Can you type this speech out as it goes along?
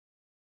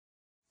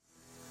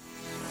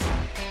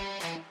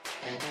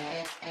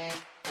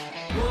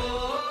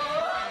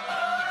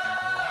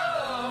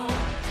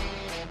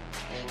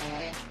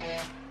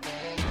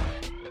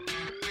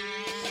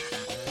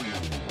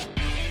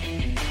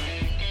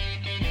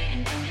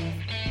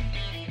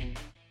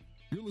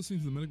listening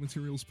to the Medic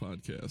Materials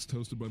Podcast,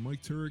 hosted by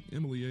Mike Turek,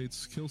 Emily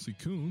Yates, Kelsey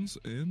Coons,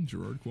 and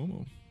Gerard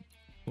Cuomo.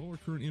 All are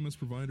current EMS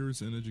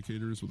providers and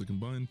educators with a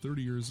combined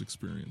 30 years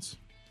experience.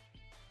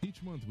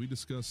 Each month, we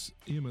discuss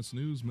EMS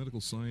news,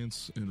 medical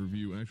science, and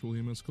review actual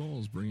EMS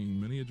calls,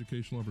 bringing many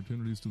educational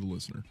opportunities to the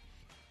listener.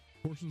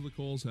 Portions of the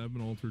calls have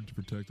been altered to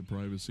protect the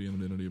privacy and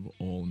identity of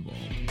all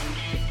involved.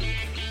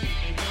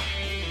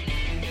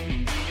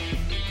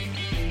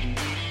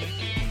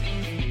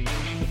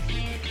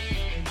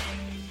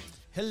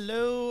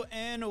 Hello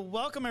and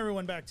welcome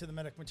everyone back to the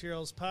Medic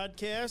Materials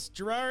Podcast.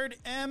 Gerard,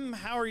 M,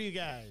 how are you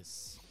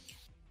guys?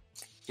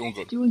 Doing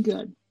good. Doing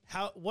good.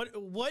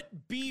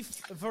 What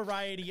beef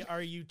variety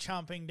are you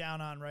chomping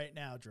down on right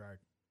now, Gerard?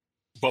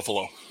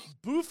 Buffalo.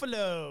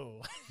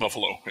 Buffalo.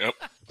 Buffalo, yep.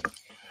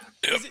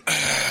 Yep.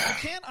 I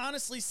can't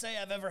honestly say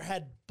I've ever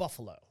had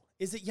buffalo.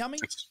 Is it yummy?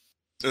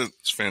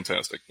 It's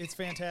fantastic. It's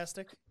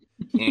fantastic.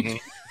 Mm-hmm.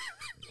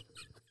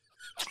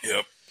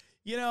 Yep.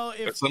 You know,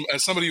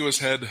 as somebody who has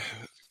had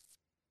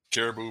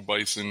caribou,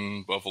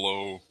 bison,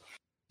 buffalo,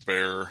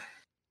 bear,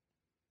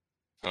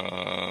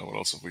 what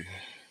else have we?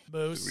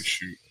 Moose. Did we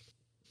shoot?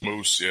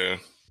 Moose, yeah.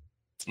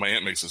 My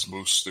aunt makes this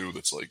moose stew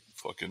that's like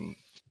fucking.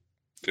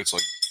 It's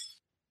like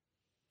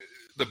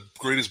the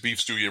greatest beef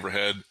stew you ever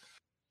had.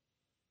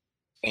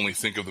 Only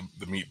think of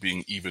the meat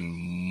being even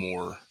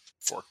more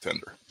fork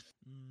tender.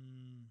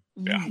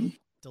 Yeah.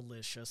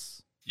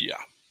 Delicious. Yeah.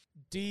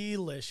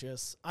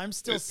 Delicious. I'm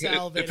still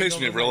salivating. It pays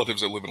me have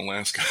relatives that live in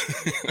Alaska.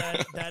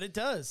 that it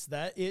does.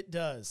 That it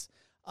does.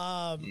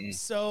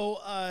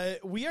 So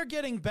we are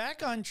getting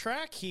back on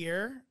track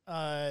here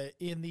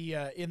in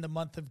the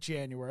month of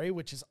January,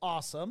 which is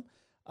awesome.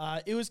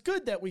 It was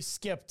good that we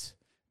skipped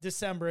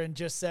December and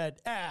just said,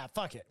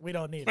 fuck it, we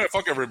don't need it.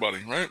 Fuck everybody,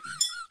 right?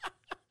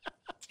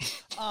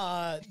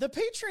 The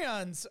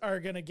Patreons are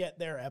gonna get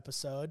their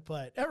episode,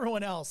 but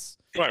everyone else,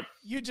 right?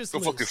 You just go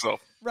lose. Fuck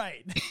yourself,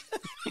 right?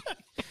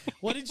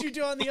 What did you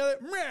do on the other?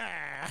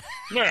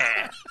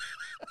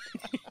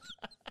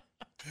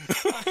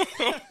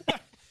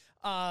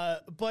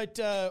 But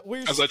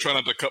we're as I try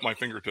not to cut my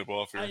fingertip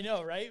off here. I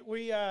know, right?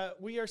 We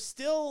are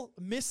still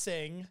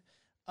missing.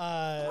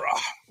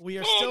 We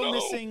are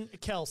missing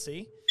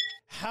Kelsey.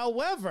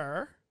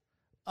 However,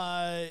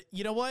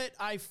 you know what?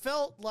 I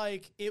felt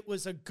like it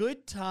was a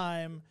good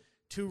time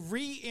to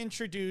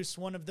reintroduce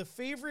one of the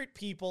favorite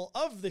people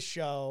of the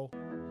show.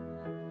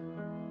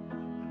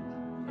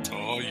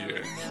 Oh,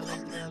 yeah.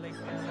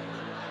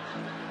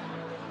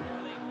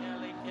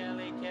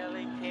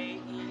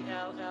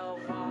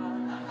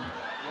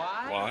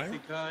 Why?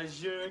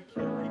 Because you're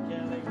Kelly,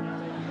 Kelly,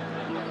 Kelly,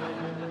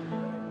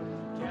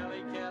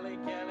 Kelly, Kelly,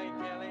 Kelly,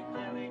 Kelly,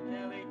 Kelly,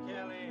 Kelly,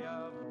 Kelly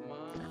of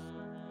mine.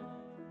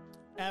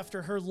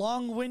 After her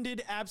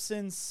long-winded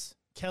absence,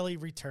 Kelly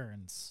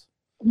returns.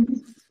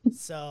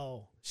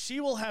 So she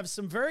will have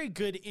some very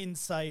good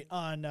insight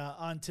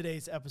on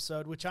today's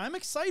episode, which I'm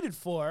excited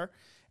for.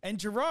 And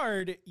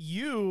Gerard,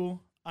 you,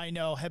 I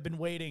know, have been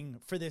waiting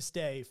for this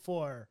day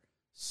for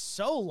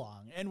so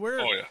long, and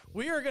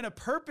we are going to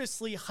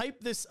purposely hype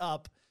this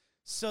up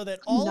so that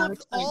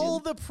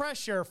all the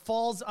pressure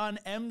falls on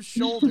M's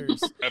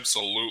shoulders.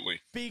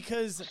 Absolutely.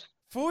 Because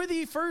for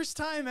the first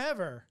time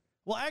ever,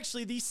 well,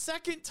 actually the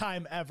second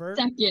time ever,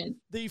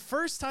 the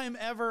first time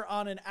ever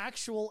on an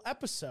actual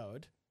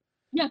episode.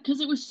 Yeah, because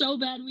it was so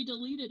bad we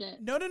deleted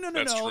it. No.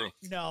 True.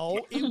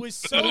 No, it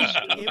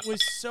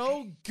was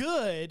so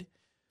good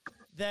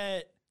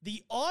that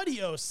the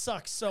audio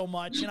sucks so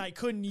much and I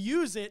couldn't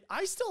use it.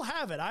 I still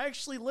have it. I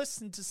actually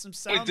listened to some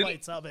sound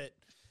bites of it.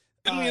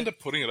 Didn't we end up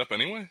putting it up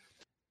anyway?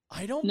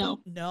 I don't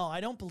know. No,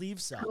 I don't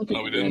believe so.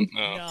 No, we didn't.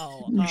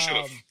 No. We should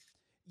have.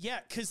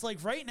 Yeah, because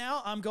like right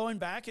now I'm going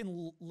back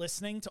and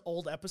listening to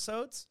old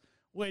episodes,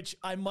 which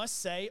I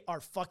must say are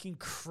fucking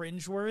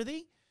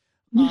cringeworthy.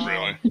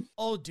 Really?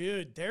 Oh,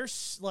 dude,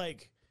 there's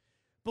like,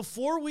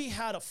 before we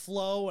had a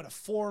flow and a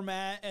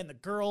format and the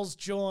girls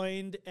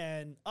joined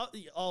and,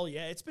 oh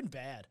yeah, it's been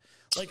bad.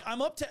 Like,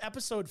 I'm up to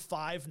episode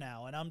 5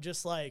 now, and I'm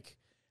just like,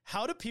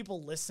 how do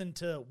people listen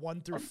to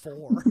 1 through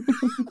 4?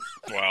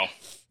 Wow.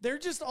 They're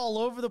just all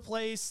over the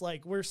place.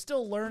 Like, we're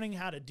still learning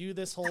how to do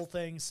this whole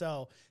thing.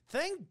 So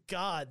thank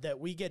God that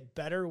we get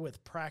better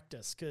with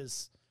practice,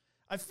 because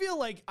I feel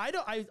like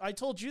I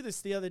told you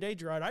this the other day,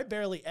 Gerard, I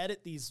barely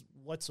edit these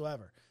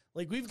whatsoever.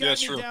 Like, we've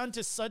gotten it down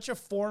to such a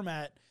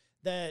format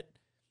that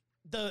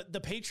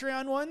the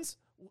Patreon ones,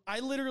 I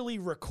literally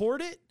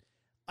record it,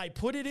 I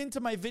put it into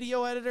my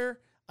video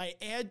editor, I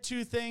add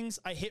 2 things,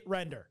 I hit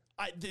render.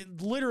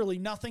 Literally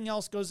nothing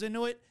else goes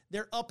into it.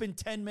 They're up in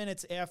 10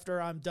 minutes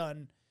after I'm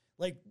done,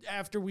 like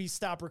after we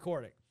stop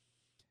recording.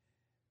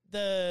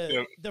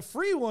 The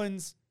free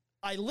ones,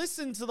 I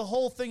listen to the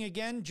whole thing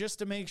again just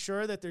to make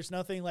sure that there's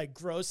nothing like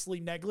grossly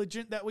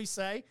negligent that we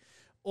say,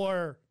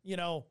 or, you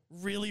know,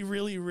 really,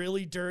 really,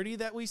 really dirty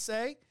that we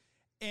say.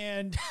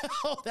 And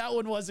that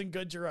one wasn't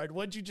good, Gerard.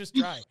 What'd you just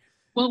try?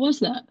 What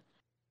was that?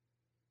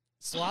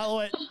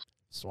 Swallow it.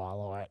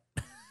 Swallow it.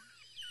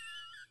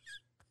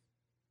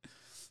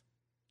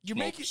 You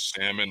make it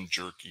salmon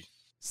jerky.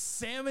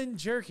 Salmon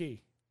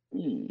jerky.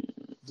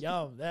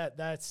 Yum.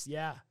 That's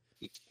yeah.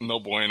 No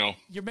bueno.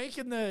 You're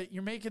making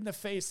the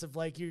face of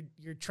like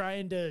you're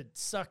trying to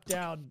suck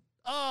down.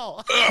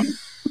 Oh.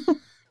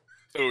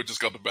 Oh, it just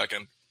got the back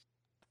end.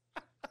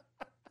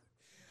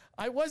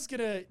 I was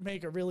gonna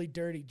make a really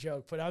dirty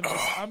joke, but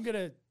I'm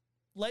gonna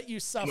let you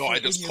suffer. No, I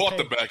in just your caught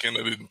the pain. back end.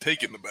 I didn't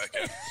take it in the back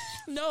end.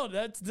 No,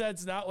 that's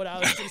not what I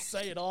was gonna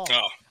say at all.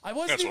 Oh, I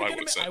wasn't that's even what I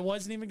gonna. would've said. I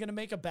wasn't even gonna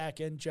make a back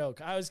end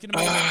joke. I was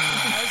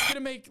gonna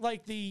make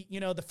like the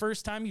the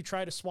first time you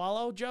try to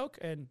swallow joke,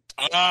 and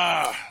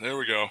There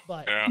we go.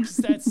 but Yeah,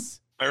 that's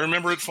I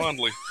remember it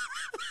fondly.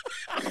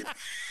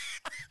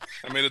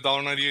 I made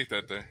 $1.98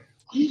 that day.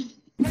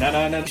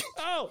 No.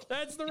 oh,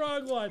 that's the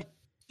wrong one.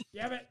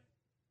 Damn it.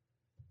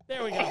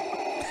 There we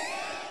go.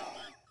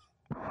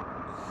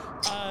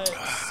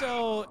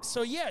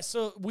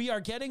 So we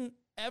are getting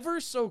ever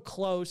so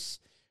close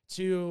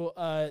to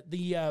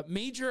the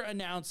major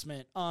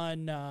announcement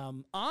on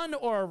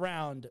or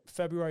around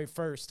February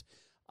 1st.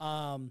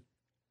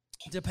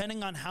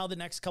 Depending on how the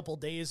next couple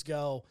days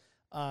go,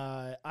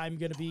 I'm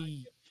going to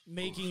be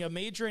making a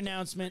major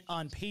announcement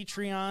on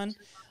Patreon.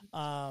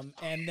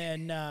 And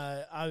then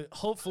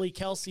hopefully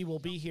Kelsey will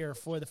be here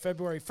for the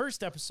February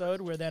 1st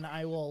episode, where then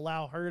I will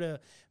allow her to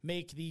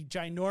make the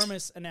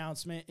ginormous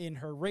announcement in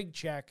her rig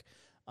check.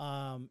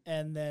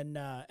 And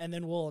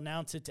then we'll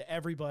announce it to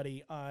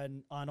everybody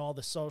on all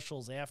the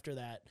socials after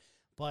that.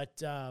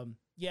 But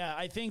yeah,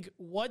 I think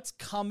what's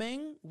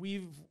coming,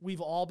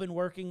 we've all been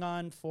working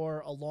on for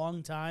a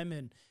long time,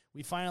 and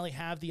we finally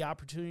have the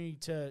opportunity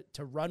to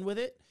run with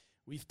it.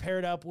 We've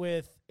paired up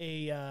with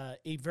a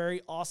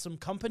very awesome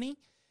company,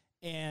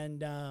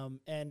 and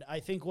I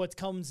think what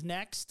comes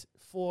next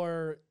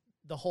for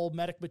the whole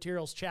Medic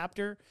Materials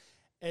chapter,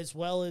 as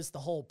well as the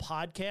whole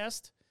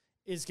podcast,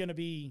 is going to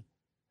be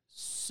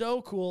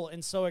so cool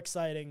and so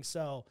exciting.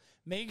 So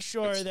make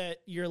sure that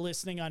you're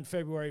listening on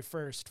February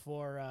 1st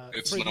for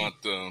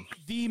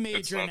the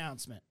major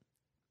announcement.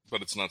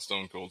 But it's not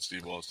Stone Cold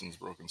Steve Austin's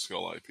Broken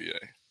Skull IPA.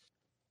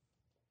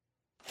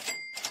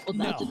 Well,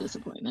 that's a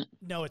disappointment.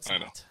 No, it's I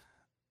know. not.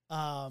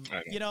 I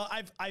know.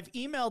 I've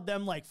emailed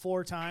them like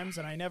 4 times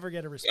and I never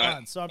get a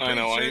response. So I'm I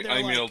pretty know. sure they're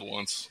I like, mailed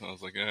once. I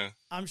was like,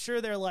 I'm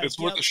sure they're like, it's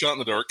worth a shot in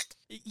the dark.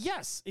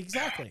 Yes,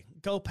 exactly.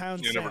 Go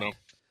pound You never sand.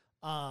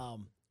 know.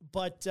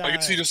 But I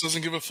guess he just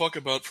doesn't give a fuck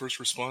about first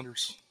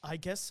responders. I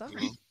guess so. You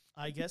know?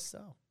 I guess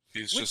so.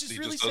 He Which just is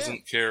really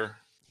doesn't care.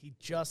 He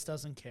just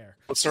doesn't care.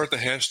 Let's start the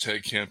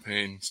hashtag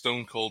campaign.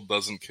 Stone Cold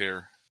doesn't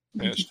care.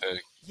 Hashtag.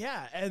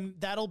 Yeah, and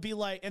that'll be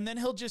like, and then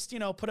he'll just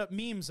put up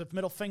memes of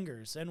middle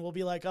fingers, and we'll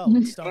be like, oh,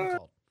 it's Stone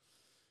Cold.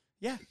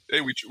 Yeah.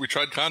 Hey, we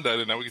tried Condit,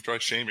 and now we can try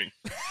shaming.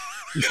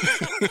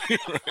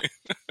 Right.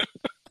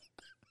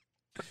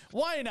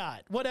 Why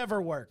not?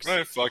 Whatever works.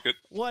 Right, fuck it.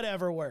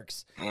 Whatever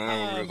works.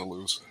 We're going to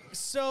lose.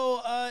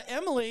 So,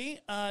 Emily,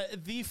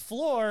 the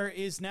floor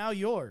is now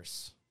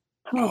yours.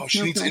 Oh, she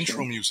no needs pressure.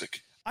 intro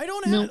music. I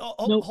don't have. Nope,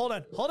 Oh, nope. hold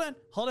on.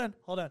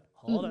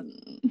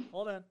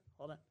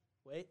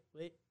 Wait.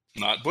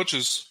 Not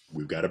Butch's.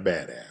 We've got a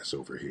badass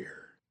over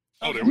here.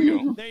 Oh, there we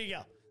go. There you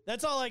go.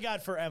 That's all I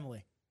got for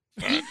Emily.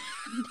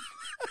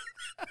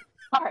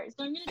 All right,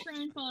 so I'm going to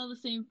try and follow the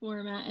same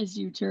format as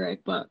you, Turek,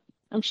 but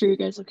I'm sure you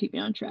guys will keep me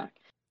on track.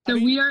 So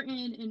we are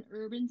in an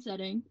urban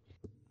setting.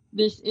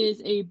 This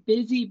is a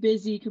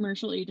busy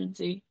commercial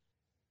agency.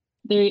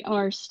 They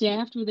are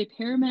staffed with a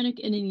paramedic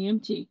and an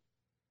EMT.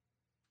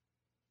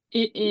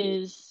 It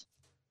is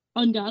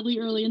ungodly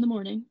early in the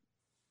morning,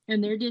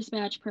 and they're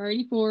dispatched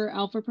priority 4,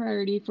 alpha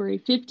priority, for a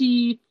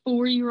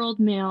 54-year-old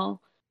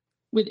male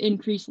with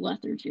increased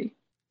lethargy.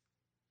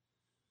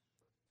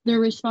 Their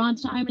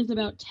response time is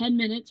about 10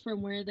 minutes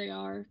from where they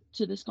are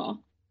to this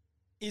call.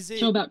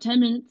 So about 10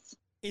 minutes.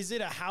 Is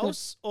it a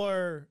house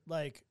or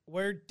like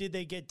where did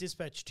they get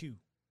dispatched to?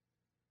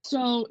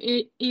 So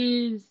it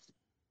is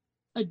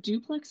a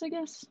duplex, I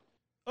guess.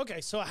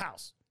 Okay, so a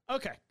house.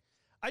 Okay.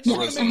 I just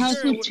want Yes, to a make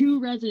house sure with 2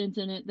 residents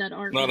in it that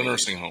aren't Not a related.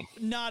 nursing home.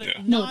 not Yeah.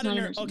 No, not it's a not a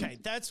nursing nursing Okay,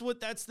 home.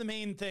 that's the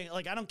main thing.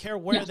 Like I don't care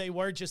where Yeah. they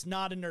were, just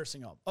not a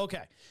nursing home.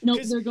 Okay. No,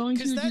 'Cause- they're going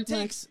to 'cause a that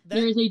duplex. takes- that-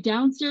 There is a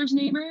downstairs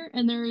neighbor,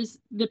 and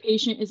the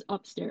patient is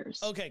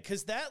upstairs. Okay,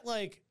 because that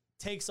like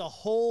takes a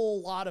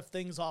whole lot of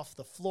things off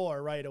the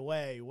floor right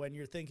away when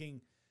you're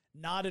thinking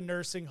not a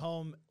nursing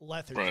home,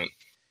 lethargy. Right.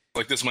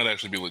 Like, this might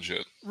actually be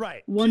legit.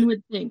 Right. One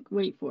would think.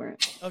 Wait for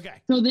it.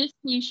 Okay. So this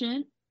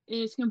patient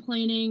is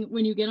complaining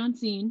when you get on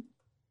scene.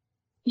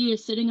 He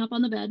is sitting up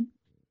on the bed.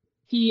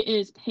 He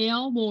is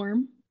pale,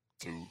 warm,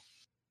 Ooh.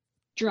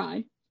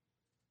 dry.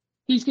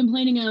 He's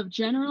complaining of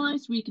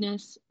generalized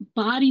weakness,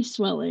 body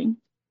swelling,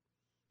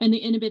 and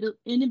the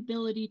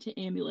inability to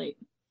ambulate,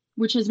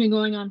 which has been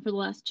going on for the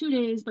last 2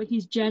 days, but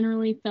he's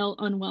generally felt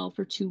unwell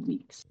for 2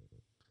 weeks.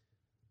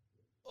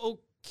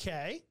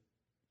 Okay.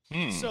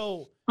 Hmm.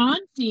 So On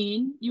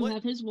scene, you What-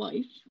 have his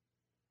wife,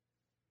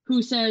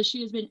 who says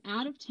she has been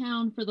out of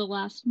town for the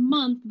last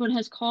month, but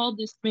has called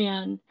this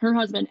man, her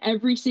husband,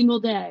 every single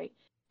day,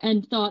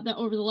 and thought that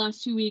over the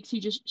last 2 weeks,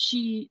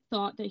 she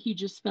thought that he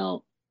just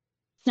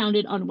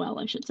sounded unwell,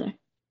 I should say.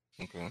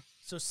 Okay.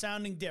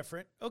 sounding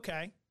different.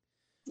 Okay.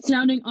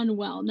 Sounding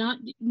unwell.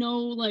 No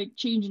like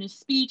change in his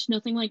speech,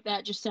 nothing like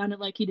that. Just sounded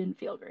like he didn't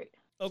feel great.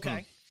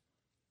 Okay.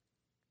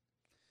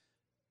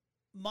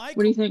 What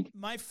do you think?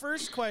 My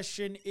first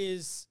question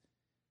is,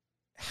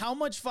 how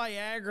much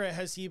Viagra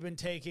has he been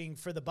taking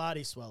for the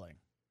body swelling?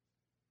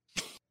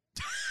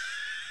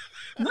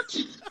 What?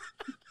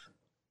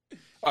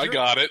 I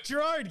got it.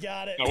 Gerard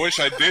got it. I wish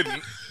I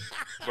didn't,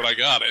 but I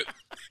got it.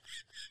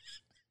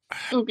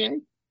 Okay.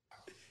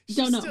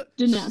 Don't know.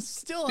 Didn't ask.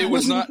 Still, It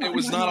was not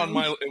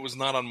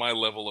on my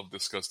level of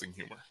disgusting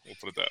humor. We'll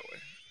put it that way.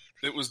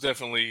 It was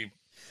definitely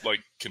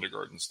like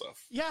kindergarten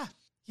stuff. Yeah.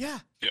 Yeah.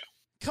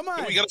 Come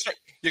on. You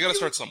gotta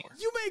start somewhere.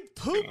 You make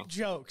poop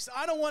jokes.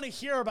 I don't want to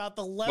hear about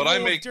the level But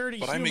of dirty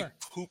humor. I make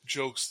poop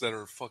jokes that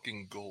are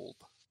fucking gold.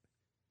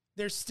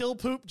 They're still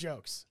poop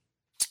jokes.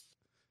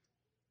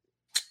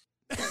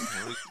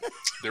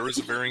 There is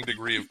a varying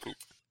degree of poop.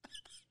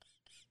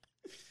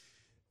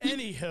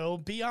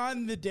 Anywho,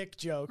 beyond the dick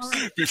jokes.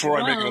 Before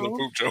I make another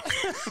poop joke.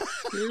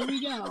 Here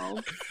we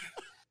go.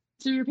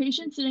 So your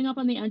patient's sitting up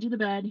on the edge of the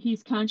bed.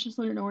 He's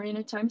consciously and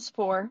oriented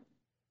 ×4.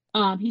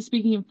 He's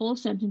speaking in full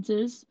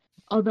sentences,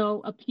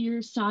 although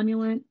appears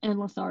somnolent and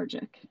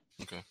lethargic.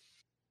 Okay.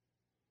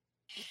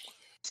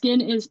 Skin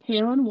is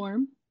pale and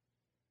warm.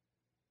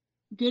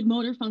 Good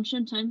motor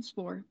function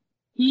 ×4.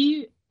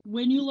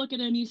 When you look at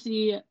him, you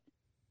see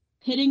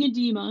pitting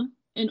edema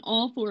in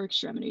all 4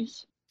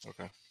 extremities.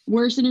 Okay.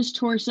 Worse in his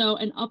torso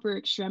and upper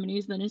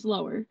extremities than his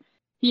lower.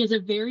 He has a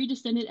very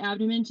distended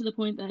abdomen to the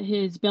point that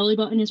his belly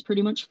button is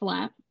pretty much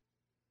flat.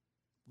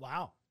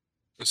 Wow.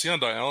 Is he on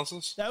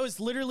dialysis? That was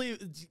literally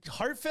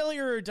heart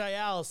failure or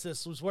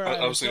dialysis was where I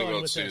I was thinking going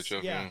about with this.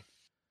 CHF. Yeah.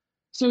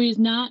 So he's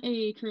not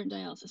a current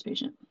dialysis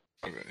patient.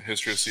 Okay.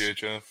 History of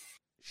CHF.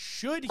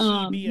 Should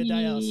he be a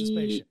dialysis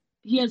patient?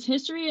 He has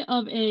history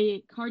of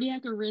a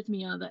cardiac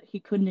arrhythmia that he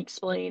couldn't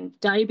explain,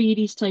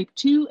 diabetes type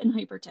 2, and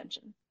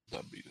hypertension.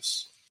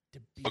 Diabetes.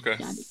 Okay.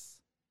 Diabetes.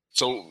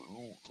 So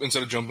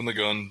instead of jumping the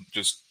gun,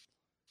 just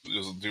do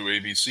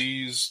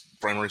ABCs,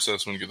 primary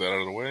assessment, get that out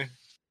of the way.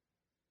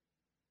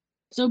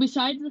 So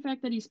besides the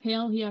fact that he's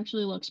pale, he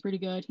actually looks pretty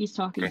good. He's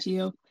talking to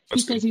you.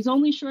 That's He says good. he's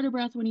only short of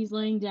breath when he's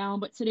laying down,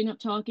 but sitting up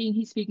talking,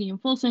 he's speaking in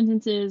full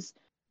sentences.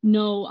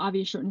 No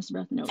obvious shortness of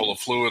breath. No. Full of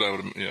fluid,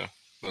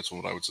 that's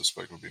what I would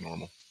suspect would be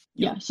normal.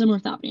 Yeah, some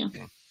orthopnea.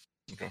 Yeah.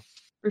 Okay.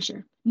 For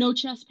sure. No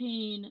chest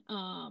pain,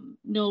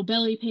 no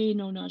belly pain,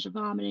 no nausea,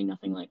 vomiting,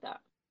 nothing like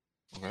that.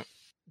 Okay.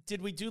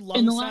 Did we do In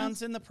lung the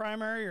sounds in the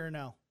primary or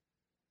no?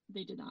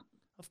 They did not.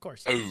 Of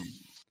course. Oh,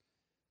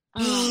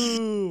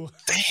 Ooh.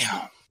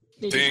 damn.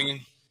 They did Ding. not.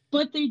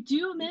 But they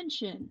do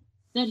mention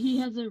that he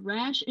has a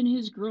rash in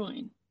his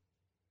groin.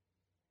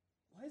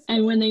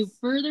 And when they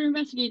further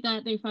investigate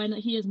that, they find that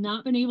he has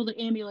not been able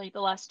to ambulate the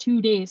last 2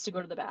 days to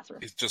go to the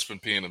bathroom. He's just been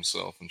peeing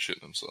himself and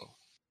shitting himself.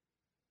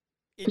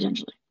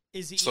 Potentially.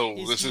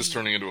 This is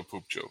turning into a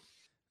poop joke.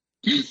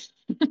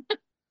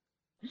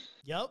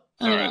 Yep.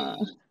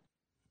 All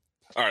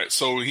right.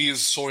 So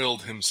he's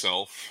soiled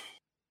himself,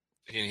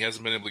 and he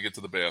hasn't been able to get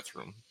to the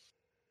bathroom.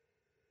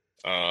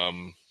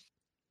 I'm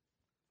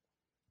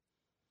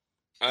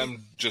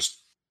just.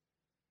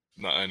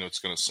 I know it's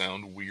going to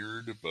sound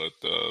weird, but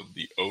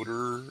the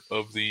odor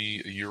of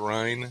the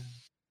urine,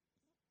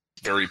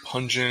 very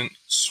pungent,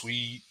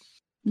 sweet.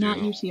 Not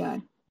you know.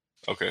 UTI.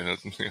 Okay,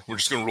 we're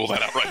just going to rule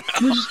that out right now.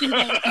 We're just going to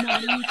go,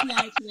 not a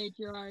UTI today,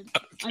 Gerard.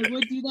 I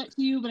would do that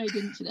to you, but I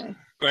didn't today.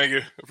 Thank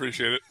you.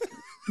 Appreciate it.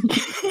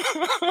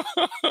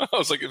 I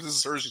was like, if this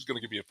is her, she's going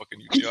to give me a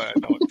fucking UTI. I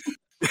know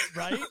it.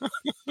 Right?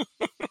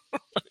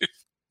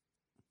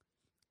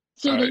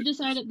 So All they right.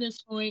 decide at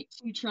this point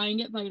to try and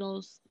get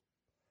vitals,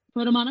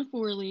 put him on a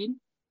 4 lead,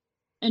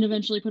 and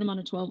eventually put him on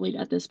a 12 lead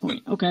at this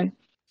point. Okay.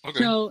 Okay.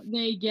 So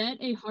they get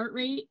a heart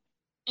rate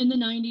in the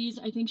 90s.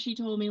 I think she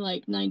told me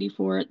like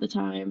 94 at the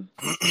time.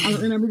 I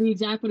don't remember the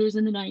exact, but it was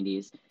in the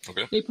 90s.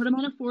 Okay. They put him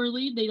on a 4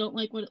 lead. They don't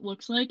like what it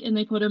looks like. And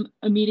they put him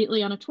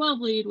immediately on a 12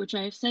 lead, which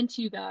I have sent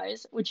to you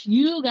guys, which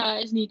you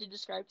guys need to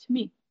describe to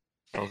me.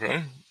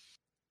 Okay.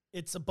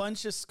 It's a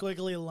bunch of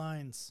squiggly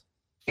lines.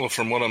 Well,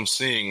 from what I'm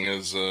seeing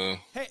is,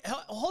 Hey,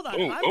 hold on.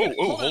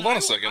 Hold on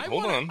a second.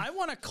 Hold on. I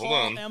want to Hold call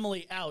on.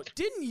 Emily out.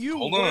 Didn't you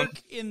Hold on.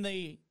 work in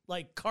the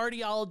like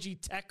cardiology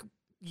tech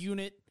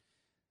unit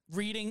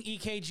reading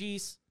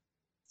EKGs?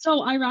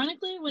 So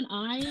ironically, when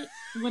I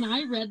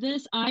read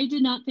this, I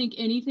did not think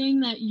anything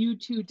that you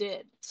two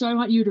did. So I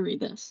want you to read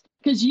this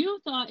because you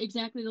thought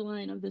exactly the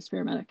line of this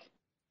paramedic.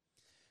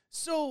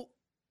 So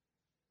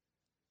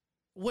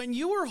when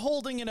you were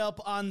holding it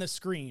up on the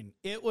screen,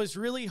 it was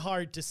really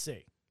hard to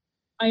see.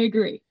 I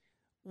agree.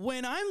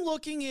 When I'm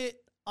looking at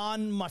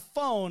on my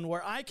phone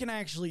where I can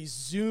actually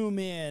zoom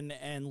in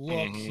and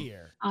look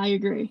here, I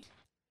agree.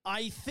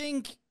 I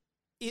think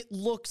it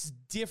looks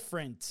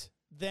different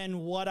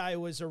than what I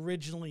was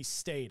originally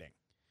stating.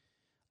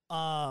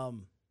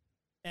 And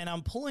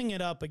I'm pulling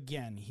it up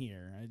again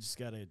here. I just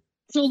got to.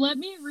 So let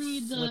me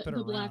read Flip it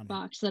the black around.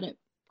 box that it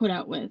put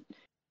out with.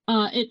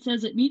 It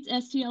says it meets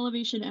ST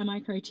elevation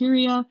MI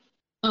criteria,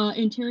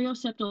 anterior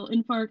septal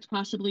infarct,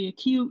 possibly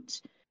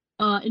acute.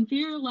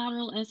 inferior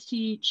lateral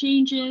ST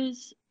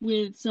changes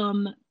with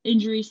some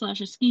injury /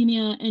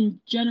 ischemia and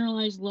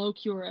generalized low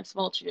QRS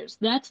voltages.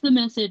 That's the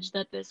message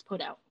that this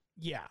put out.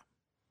 Yeah.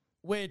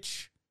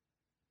 Which,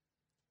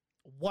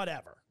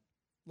 whatever.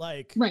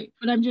 Like, right.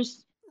 But I'm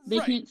just, they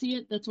Right. can't see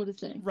it. That's what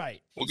it's saying.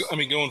 Right. Well, I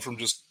mean, going from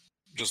just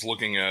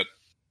looking at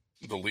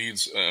the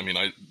leads, I mean,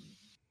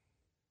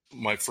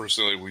 my first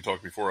thing, like we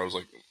talked before, I was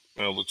like,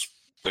 well, it looks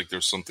like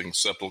there's something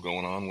septal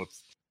going on with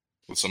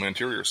some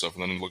anterior stuff,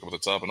 and then you look up at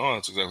the top, and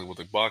that's exactly what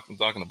the doc in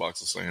the box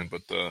is saying.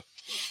 But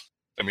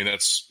I mean,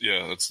 that's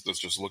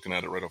just looking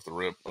at it right off the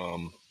rip.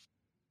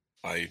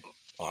 I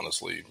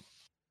honestly,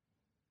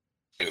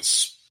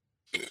 it's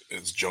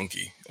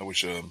junky. I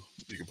wish you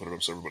could put it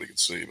up so everybody could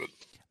see, but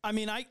I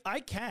mean, I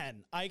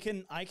can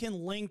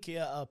link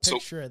a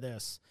picture of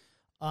this.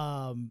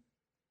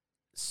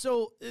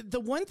 So the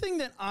one thing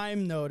that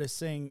I'm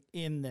noticing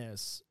in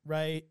this,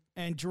 right,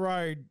 and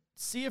Gerard,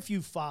 see if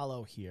you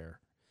follow here.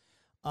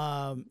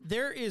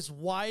 There is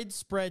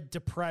widespread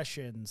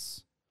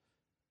depressions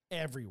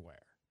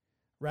everywhere,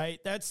 right?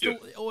 That's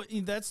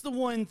the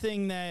one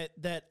thing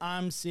that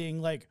I'm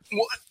seeing. Like,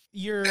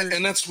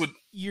 and that's what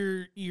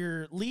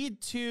your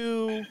lead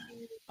to,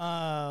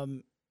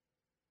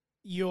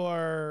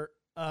 your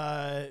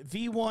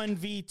V1,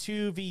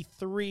 V2,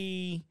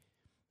 V3,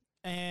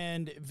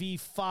 and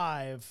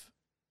V5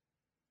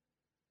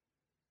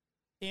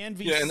 and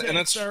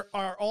V6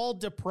 are all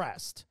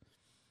depressed.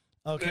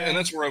 Okay. And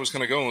that's where I was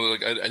kind of going.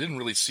 Like, I didn't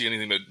really see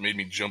anything that made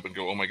me jump and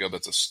go, "Oh my god,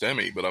 that's a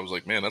STEMI!" But I was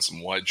like, "Man, that's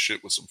some wide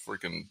shit with some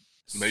freaking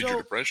major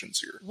depressions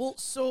here." Well,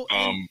 so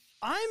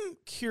I'm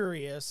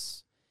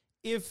curious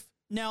if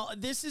now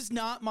this is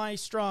not my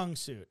strong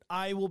suit.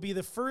 I will be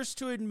the first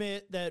to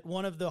admit that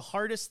one of the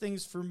hardest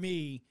things for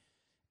me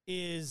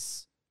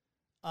is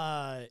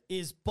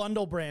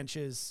bundle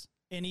branches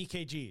and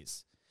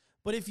EKGs.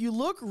 But if you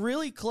look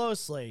really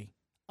closely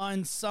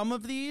on some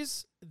of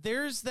these,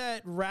 there's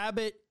that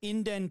rabbit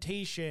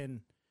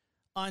indentation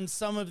on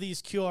some of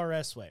these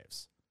QRS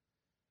waves.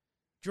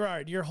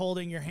 Gerard, you're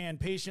holding your hand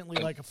patiently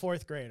like a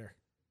fourth grader.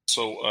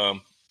 So,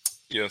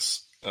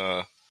 yes,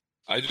 I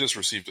just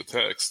received a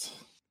text.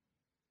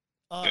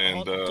 Do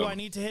I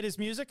need to hit his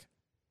music?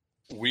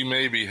 We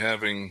may be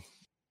having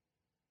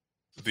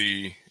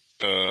the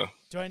Do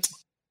I?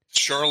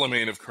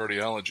 Charlemagne of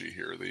cardiology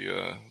here.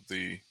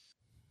 The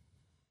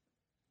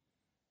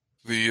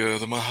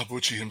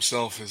Mahabuchi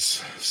himself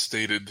has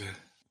stated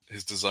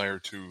his desire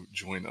to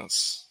join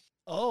us.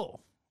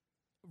 Oh,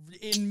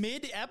 in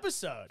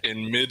mid-episode.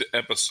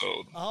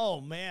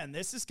 Oh man,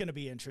 this is going to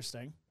be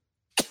interesting.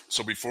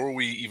 So before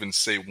we even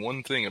say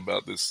one thing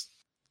about this,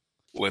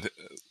 let's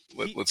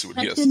see what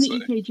he has in to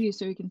the say. EKG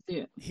so you can see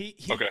it.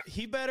 Okay.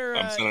 He better.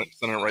 I'm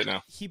sending it right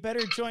now. He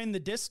better join the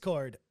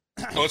Discord.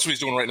 Oh, that's what he's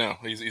doing right now.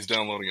 He's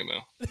downloading it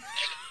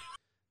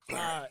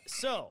now.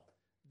 So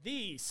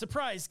the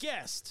surprise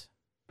guest.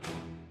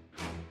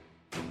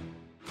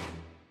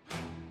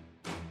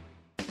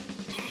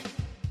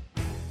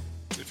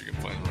 If you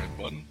can find the right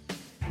button.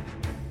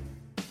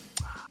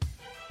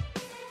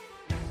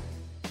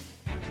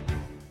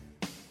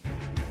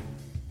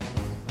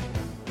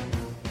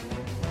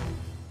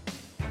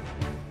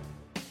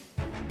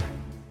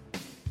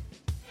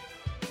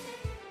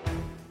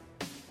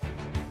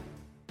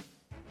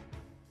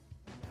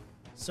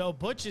 So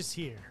Butch is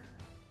here.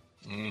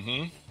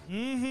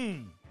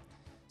 Mm-hmm.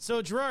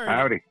 So Gerard,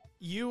 howdy.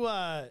 You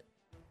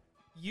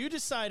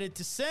decided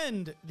to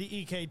send the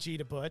EKG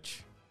to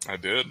Butch. I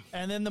did.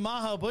 And then the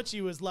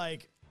Mahabuchi was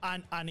like,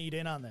 I need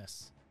in on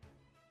this.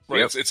 Right.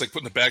 Yep. It's like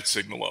putting the back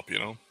signal up, you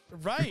know?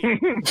 Right.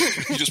 You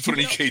just put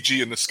an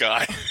EKG in the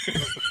sky.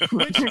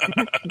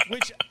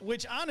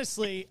 which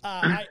honestly,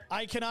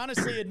 I can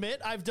honestly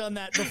admit I've done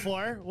that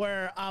before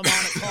where I'm on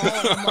a call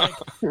and I'm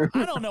like,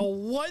 I don't know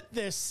what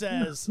this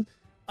says.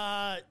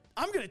 I'm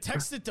going to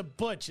text it to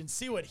Butch and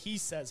see what he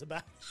says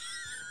about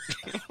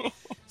it.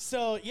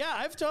 So yeah,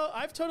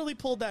 I've totally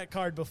pulled that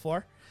card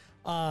before.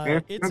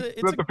 It's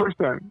the first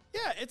time.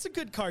 Yeah, it's a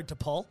good card to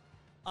pull.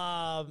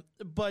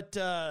 But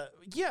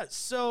yeah,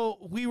 so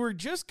we were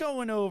just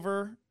going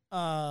over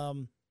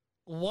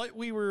what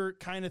we were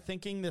kind of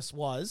thinking this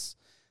was,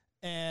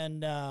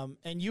 and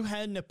you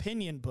had an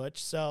opinion,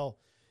 Butch. So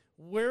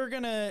we're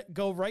gonna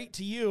go right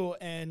to you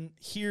and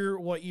hear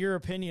what your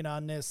opinion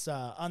on this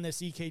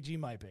EKG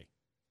might be.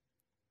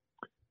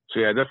 So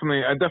yeah, I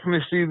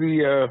definitely see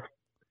the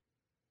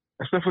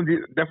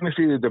definitely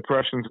see the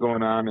depressions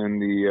going on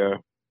and the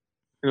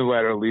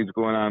lateral leads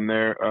going on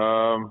there.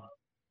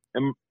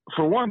 And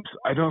for once,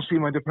 I don't see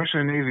my depression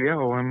in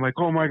AVL. I'm like,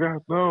 oh my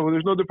god, no,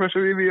 there's no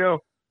depression in AVL.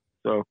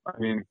 So I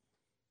mean,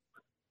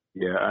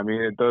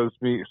 it does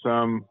meet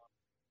some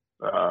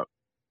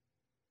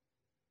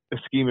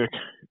ischemic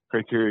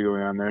criteria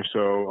going on there.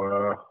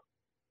 So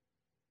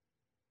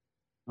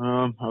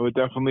I would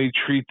definitely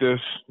treat this.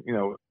 You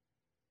know,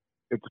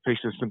 if the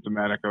patient is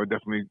symptomatic, I would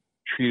definitely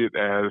treat it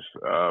as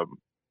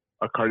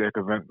a cardiac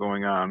event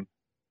going on.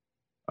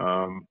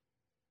 I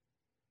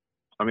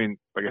mean,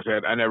 like I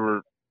said, I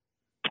never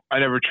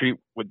treat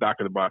what Doc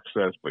of the Box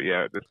says, but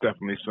yeah, there's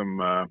definitely some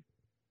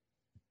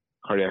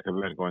cardiac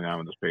event going on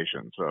with this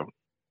patient. So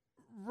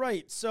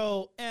Right.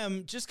 So,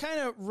 just kind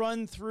of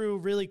run through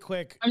really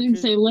quick. I was going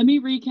to say, let me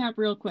recap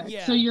real quick.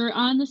 Yeah. So you're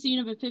on the scene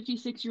of a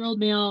 56-year-old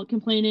male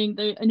complaining.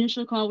 The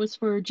initial call was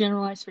for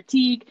generalized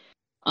fatigue.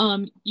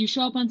 You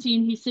show up on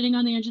scene. He's sitting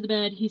on the edge of the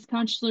bed. He's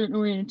conscious, alert, and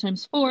oriented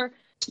times 4,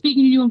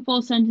 speaking to you in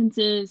full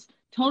sentences,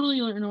 totally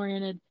alert and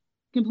oriented,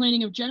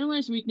 complaining of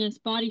generalized weakness,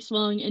 body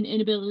swelling, and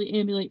inability to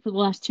ambulate for the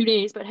last 2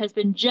 days, but has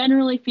been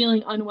generally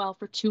feeling unwell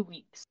for 2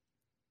 weeks.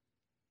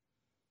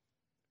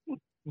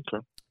 okay.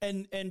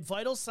 And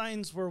vital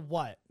signs were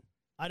what?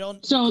 I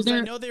don't. So 'cause I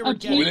they're know they were Well,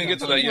 we didn't get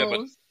to that yet,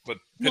 Vitals. but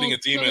pitting Well,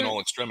 edema so in they're- all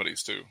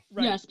extremities too.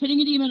 Right. Yes, pitting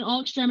edema in all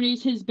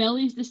extremities. His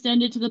belly's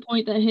distended to the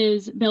point that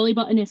his belly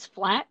button is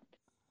flat.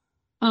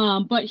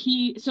 But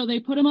so they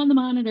put him on the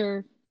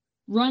monitor,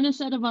 run a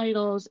set of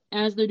vitals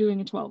as they're doing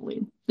a 12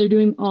 lead. They're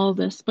doing all of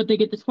this, but they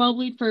get the 12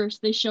 lead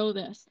first. They show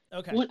this.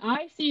 Okay. What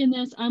I see in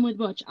this, I'm with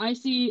Butch. I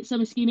see some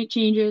ischemic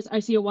changes. I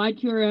see a wide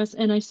QRS,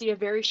 and I see a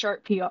very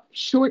short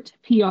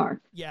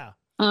PR. Yeah.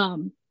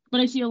 But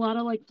I see a lot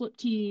of like flip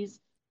T's,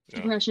 Yeah.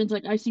 depressions.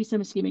 Like I see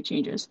some ischemic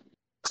changes.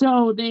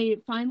 So they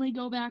finally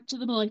go back to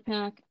the blood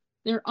pack.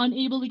 They're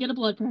unable to get a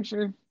blood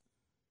pressure.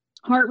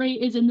 Heart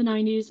rate is in the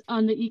 90s.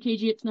 On the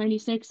EKG, it's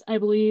 96, I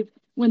believe.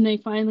 When they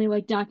finally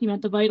like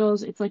document the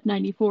vitals, it's like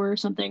 94 or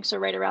something. So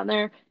right around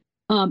there.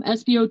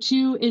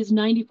 SpO2 is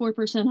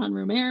 94% on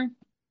room air.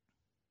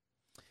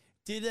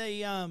 Did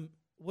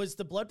was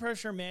the blood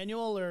pressure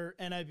manual or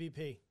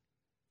NIBP?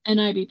 And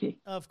IBP.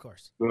 Of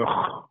course.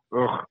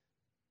 Ugh.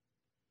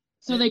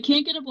 So they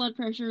can't get a blood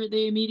pressure.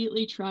 They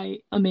immediately try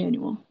a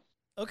manual.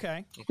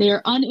 Okay. They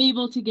are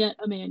unable to get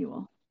a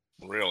manual.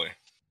 Really?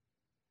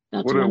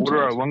 That's What what I'm are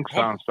our told. lung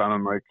sounds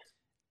sounding like?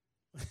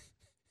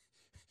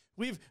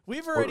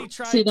 We've already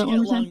tried Say to that get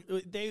one more lung.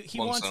 time. He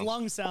Lung wants sounds.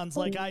 lung sounds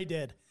like I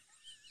did.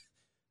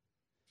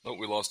 Oh,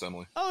 we lost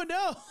Emily. Oh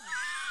no.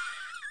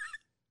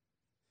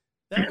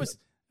 that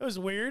was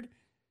weird.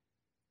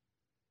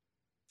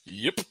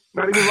 Yep.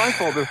 Not even my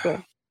fault this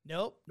time.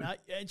 Nope. Not.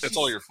 And It's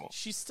all your fault.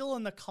 She's still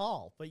in the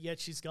call, but yet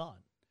she's gone.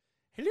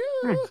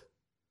 Hello.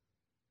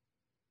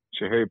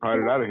 Shit, hey,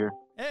 potted out of here.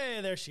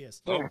 Hey, there she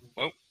is.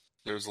 Oh,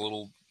 there's a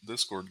little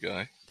Discord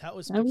guy. That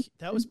was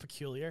That was-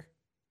 peculiar.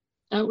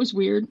 That was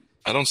weird.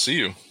 I don't see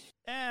you.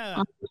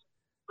 Eh,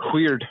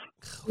 Weird.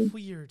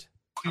 weird.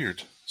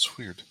 Weird. It's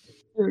weird.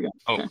 There we go.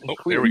 Oh, Okay.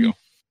 there we go.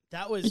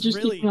 That It was just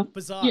really kicked me off.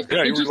 bizarre. Yeah,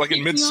 it you were just like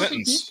in kicked me off of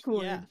mid-sentence.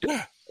 Discord. Yeah.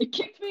 Yeah. It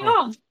kicked me Oh.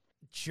 off.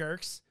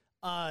 Jerks.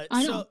 I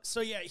So know.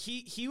 so yeah,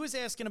 he was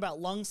asking about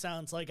lung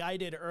sounds like I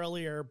did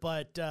earlier,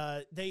 but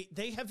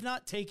they have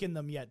not taken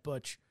them yet,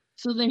 Butch.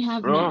 So they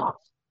have Ugh. not.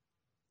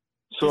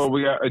 So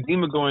we got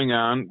edema going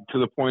on to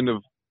the point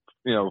of,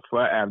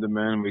 flat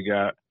abdomen. We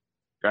got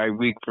guy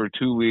weak for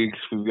 2 weeks.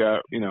 We've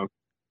got,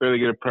 barely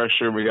get a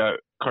pressure. We got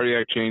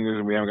cardiac changes,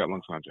 and we haven't got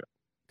lung sounds yet.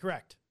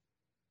 Correct.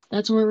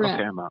 That's where we're Okay,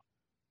 at. I'm out.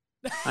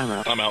 I'm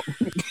out. I'm out.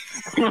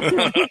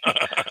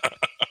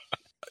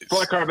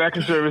 Flat car back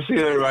in service. See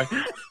you later, bye.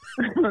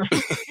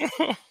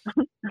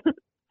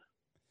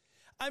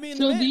 I mean,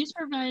 So the man- these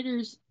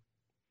providers,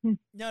 no,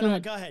 go no,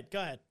 ahead. go ahead, go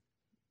ahead.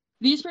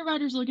 these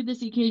providers look at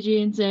this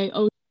EKG and say,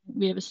 "Oh,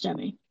 we have a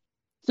STEMI."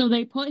 So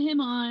they put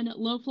him on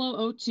low flow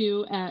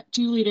O2 at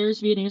 2 liters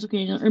via nasal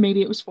cannula, or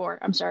maybe it was 4.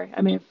 I'm sorry,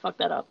 I may have fucked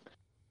that up.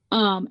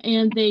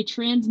 And they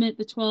transmit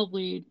the 12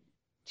 lead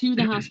to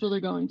the hospital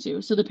they're going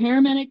to. So the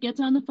paramedic gets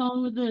on the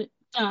phone with the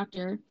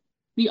doctor,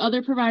 the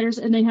other providers,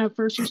 and they have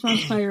first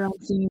response fire on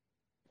scene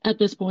at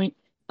this point.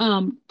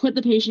 Put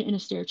the patient in a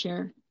stair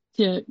chair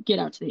to get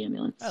out to the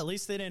ambulance. At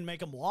least they didn't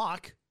make him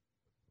walk.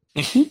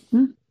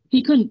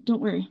 He couldn't, don't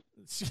worry.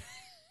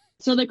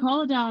 So they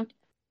call a doc.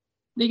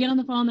 They get on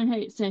the phone.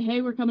 They say,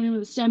 "Hey, we're coming in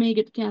with a STEMI.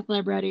 Get the cath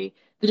lab ready."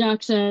 The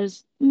doc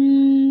says, "I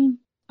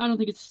don't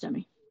think it's a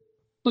STEMI,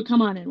 but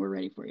come on in. We're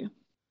ready for you."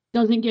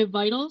 Doesn't give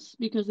vitals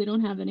because they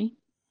don't have any.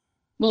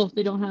 Well,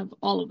 they don't have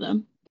all of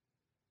them.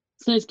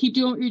 Says, "Keep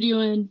doing what you're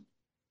doing.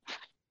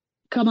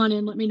 Come on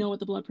in. Let me know what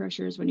the blood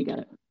pressure is when you get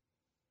it."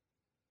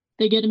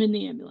 They get him in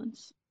the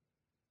ambulance.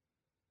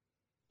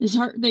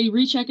 They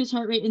recheck his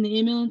heart rate in the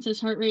ambulance. His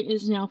heart rate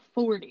is now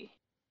 40.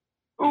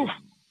 Oof.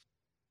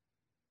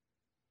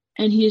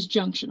 And he is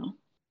junctional.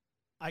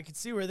 I could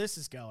see where this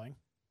is going.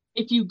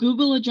 If you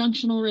Google a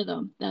junctional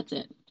rhythm, that's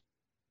it.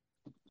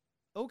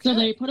 Okay. So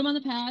they put him on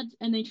the pads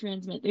and they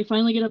transmit. They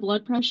finally get a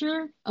blood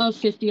pressure of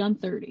 50 on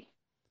 30.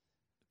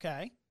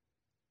 Okay.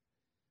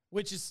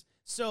 Which is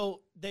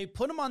so they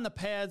put him on the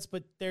pads,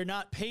 but they're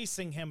not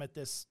pacing him at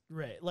this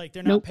rate. Like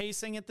they're not Nope.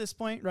 pacing at this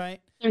point, right?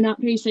 They're not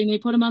pacing. They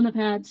put him on the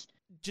pads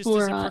Just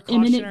for as a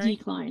imminent precautionary.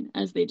 decline,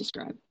 as they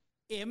describe.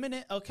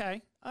 Imminent.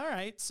 Okay. All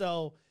right.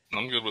 So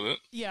I'm good with it.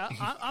 yeah,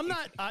 I'm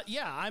not.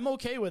 Yeah, I'm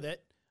okay with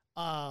it.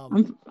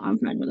 I'm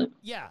fine with it.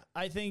 Yeah,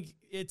 I think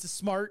it's a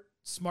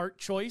smart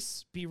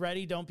choice. Be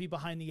ready. Don't be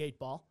behind the 8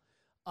 ball.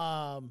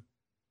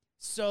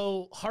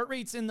 So heart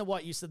rate's in the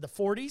what? You said the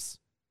 40s?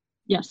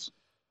 Yes.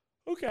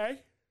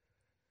 Okay.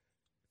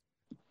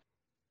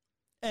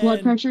 Blood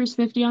And- pressure is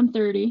 50 on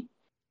 30.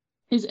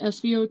 His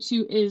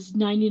SpO2 is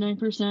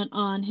 99%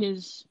 on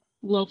his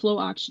low flow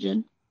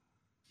oxygen.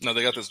 No,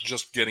 they got this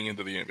just getting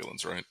into the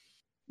ambulance, right?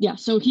 Yeah,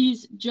 so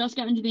he's just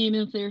gotten to the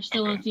ambulance. They're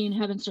still Okay. on scene,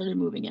 haven't started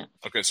moving yet.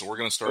 Okay, so we're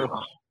gonna start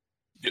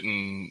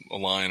getting a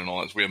line and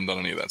all that. We haven't done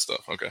any of that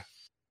stuff. Okay,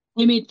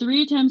 They made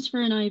 3 attempts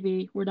for an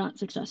IV, were not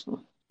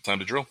successful. time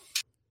to drill.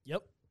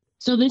 Yep.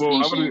 So this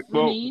Well, patient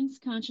remains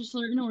conscious,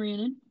 alert, and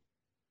oriented.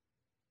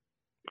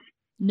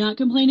 Not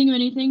complaining of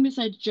anything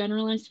besides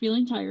generalized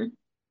feeling tired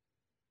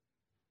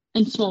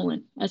and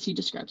swollen, as he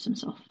describes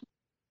himself.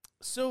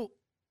 So,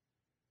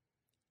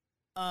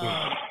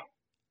 I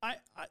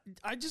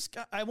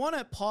want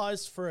to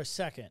pause for a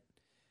second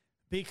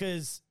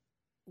because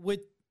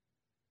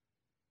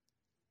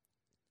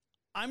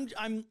I'm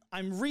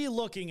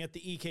re-looking at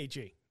the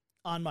EKG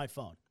on my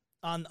phone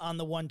on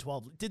the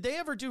 112. Did they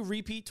ever do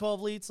repeat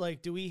 12 leads?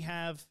 Like, do we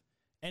have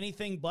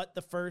anything but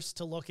the first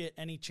to look at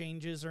any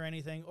changes or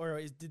anything,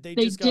 or did they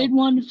just go? They did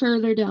one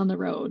further down the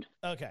road.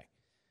 Okay,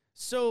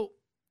 so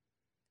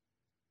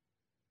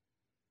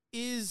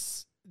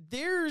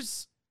there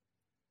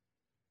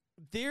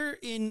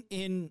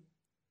in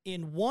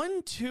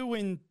 1, 2,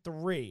 and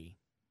 3,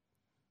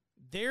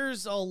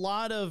 there's a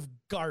lot of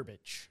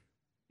garbage.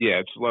 Yeah,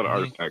 it's a lot of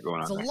artifact going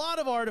on. It's a there. lot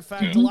of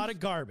artifact, a lot of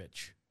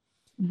garbage.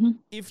 Mm-hmm.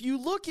 If you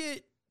look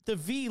at the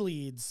V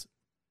leads,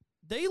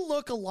 they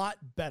look a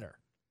lot better.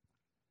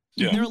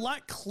 Yeah. They're a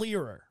lot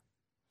clearer.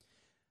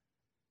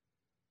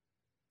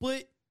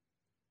 But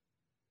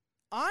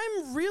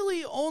I'm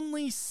really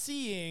only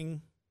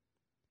seeing,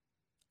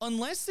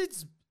 unless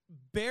it's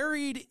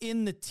buried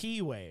in the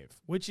T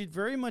wave, which it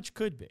very much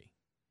could be,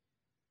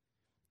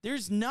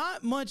 there's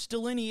not much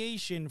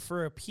delineation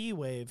for a P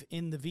wave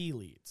in the V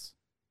leads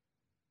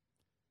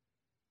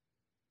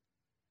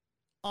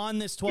on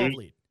this 12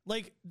 lead.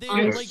 Like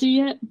I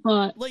see it,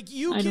 but like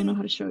I don't know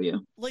how to show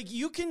you. Like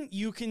you can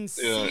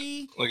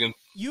see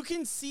you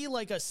can see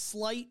like a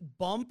slight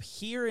bump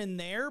here and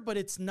there, but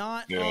it's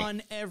not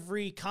on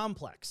every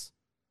complex.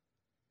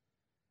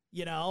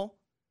 You know?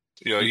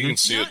 Yeah, you can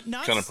see it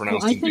kind of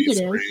pronounced I in think it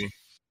V3. is. You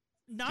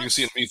can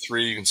see it in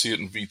V3, you can see it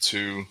in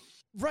V2.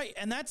 Right,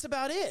 and that's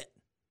about it.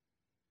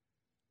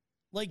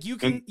 Like you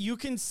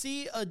can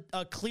see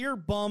a clear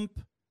bump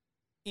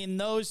in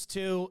those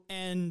two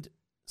and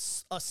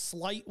a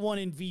slight one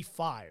in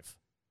V5.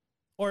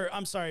 Or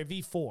I'm sorry,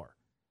 V4.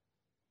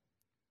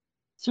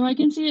 So I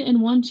can see it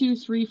in 1, 2,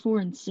 3, 4,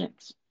 and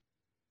 6.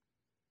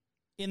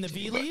 In the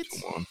V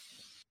leads?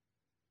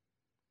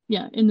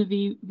 Yeah, in the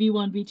V1,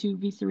 V2,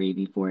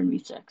 V3, V4, and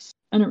V6.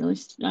 I don't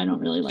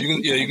really like.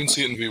 You can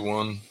see it in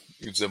V1.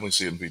 You can definitely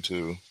see it in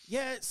V2.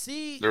 Yeah,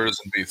 see, there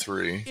is in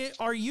V3.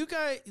 Are you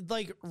guys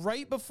like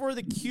right before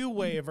the Q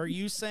wave? Are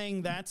you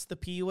saying that's the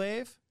P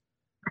wave?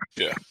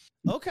 Yeah.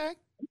 Okay.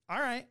 All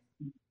right.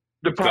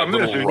 The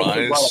problem is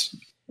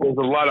there's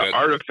a lot of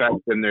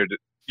artifacts in there.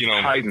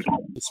 Hiding.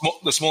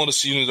 The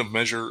smallest unit of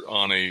measure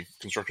on a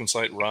construction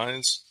site,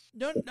 rise.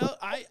 No,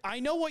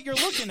 I know what you're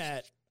looking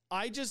at.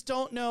 I just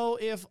don't know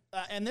if,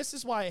 and this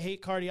is why I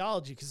hate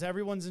cardiology, because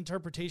everyone's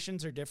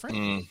interpretations are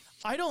different.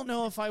 I don't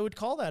know if I would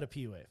call that a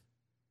P wave.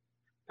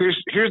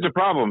 Here's the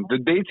problem.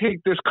 Did they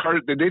take this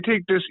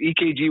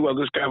EKG while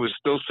this guy was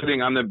still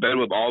sitting on the bed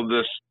with all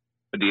this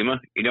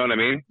edema? You know what I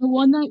mean? The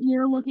one that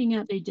you're looking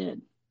at, they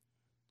did.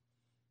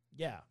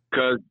 Yeah.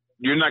 Because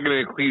you're not getting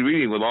a clean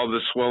reading with all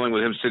this swelling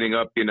with him sitting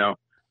up,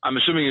 I'm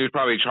assuming he was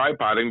probably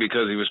tripoding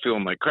because he was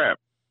feeling like crap.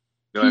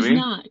 You know what I mean?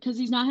 He's not, because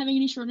he's not having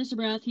any shortness of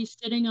breath. He's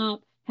sitting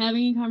up,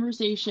 having a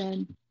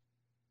conversation.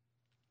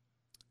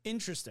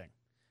 Interesting.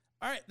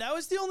 All right, that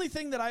was the only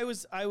thing that I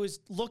was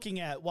looking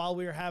at while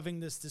we were having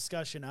this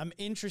discussion. I'm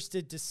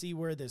interested to see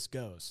where this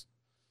goes.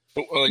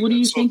 What are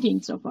you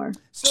thinking so far?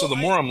 So the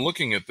more I'm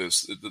looking at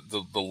this,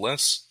 the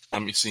less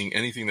I'm seeing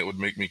anything that would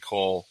make me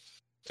call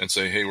and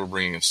say, "Hey, we're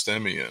bringing a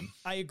STEMI in."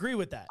 I agree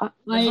with that.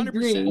 I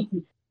agree.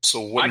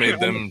 So what made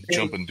them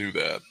jump and do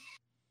that?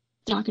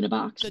 Doc in a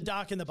box. The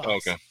doc in the box. Oh,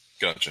 okay,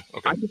 gotcha.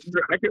 Okay.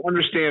 I can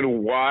understand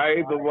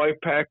why the life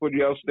pack would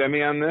yell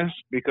STEMI on this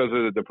because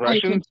of the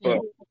depression, but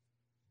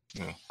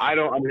I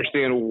don't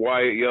understand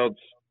why it yelled.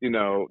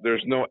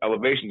 There's no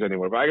elevations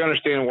anywhere, but I can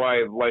understand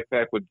why life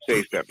pack would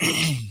say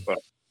STEMI. But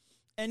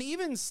and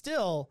even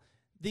still,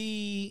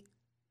 the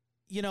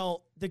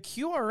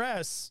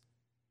QRS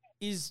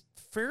is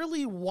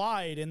fairly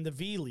wide in the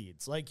V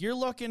leads. Like you're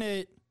looking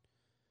at,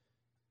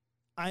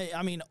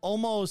 I mean,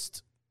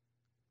 almost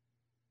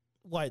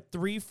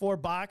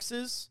 3-4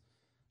 boxes.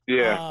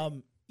 Yeah.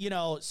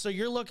 So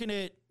you're looking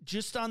at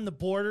just on the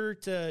border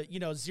to,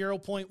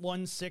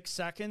 0.16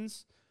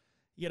 seconds,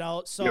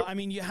 so, yep. I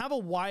mean, you have a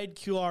wide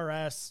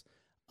QRS.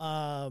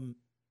 I'm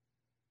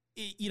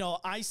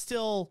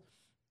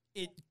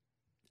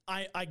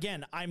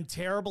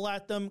terrible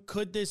at them.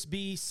 Could this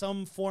be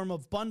some form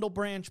of bundle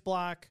branch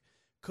block?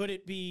 Could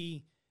it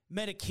be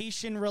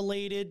medication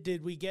related?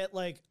 Did we get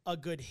like a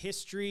good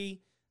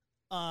history?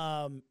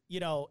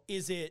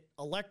 Is it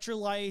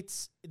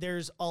electrolytes?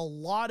 There's a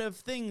lot of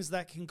things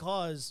that can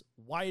cause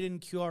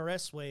widened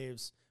QRS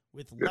waves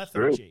with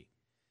lethargy.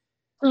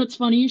 So it's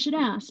funny you should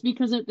ask,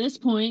 because at this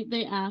point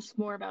they ask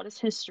more about his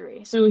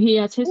history. So he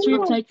has history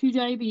of type 2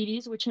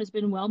 diabetes, which has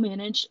been well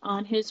managed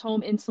on his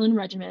home insulin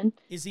regimen.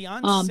 Is he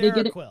on They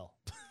get it. Seroquel?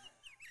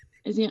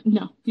 Is he?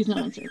 No, he's not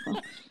on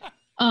Seroquel.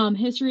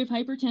 History of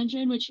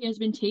hypertension, which he has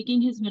been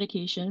taking his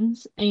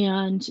medications,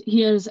 and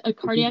he has a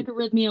cardiac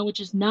arrhythmia, which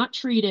is not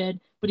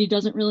treated, but he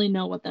doesn't really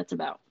know what that's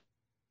about.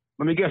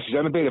 Let me guess, he's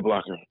on a beta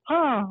blocker.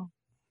 Oh.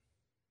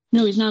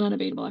 No, he's not on a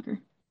beta blocker,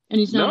 and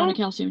he's not No? on a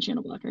calcium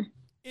channel blocker.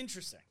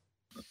 Interesting.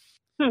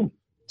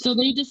 So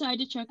they decide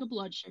to check a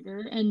blood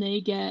sugar, and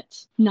they get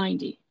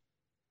 90.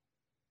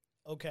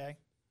 Okay.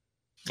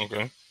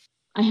 Okay.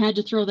 I had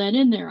to throw that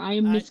in there. I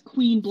am Miss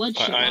Queen Blood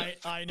Sugar.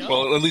 I know.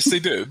 Well, at least they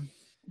did.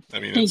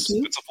 I mean, it's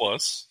a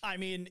plus. I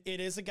mean,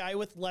 it is a guy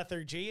with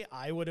lethargy.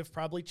 I would have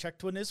probably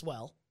checked one as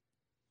well.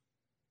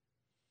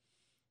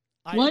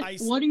 What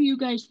are you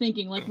guys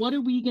thinking? Like, what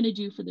are we going to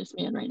do for this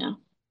man right now?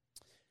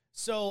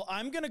 So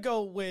I'm going to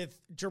go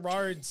with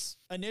Gerard's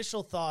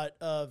initial thought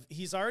of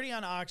he's already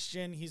on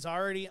oxygen. He's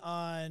already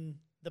on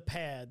the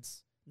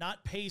pads,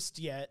 not paced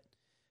yet,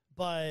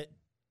 but,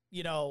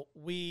 you know,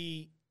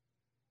 we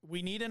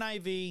need an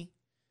IV. We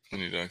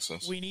need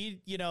access. We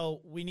need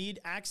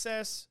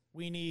access.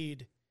 We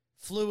need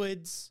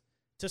fluids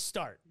to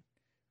start,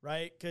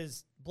 right?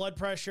 Because blood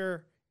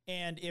pressure,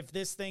 and if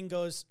this thing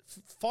goes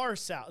far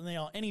south,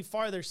 any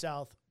farther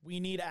south, we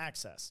need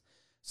access.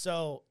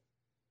 So,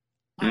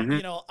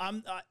 I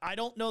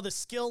don't know the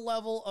skill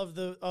level of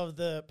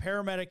the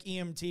paramedic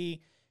EMT.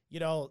 You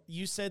know,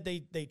 you said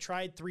they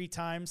tried 3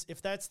 times.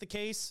 If that's the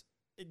case,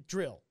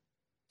 drill.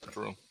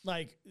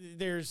 Like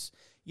there's,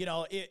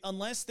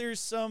 unless there's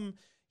some,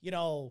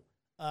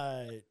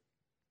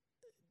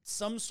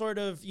 some sort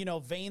of,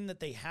 vein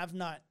that they have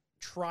not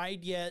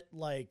tried yet,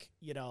 like,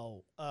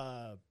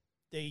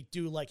 they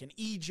do like an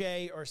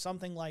EJ or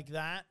something like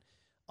that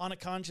on a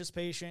conscious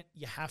patient,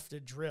 you have to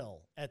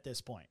drill at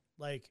this point.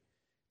 Like,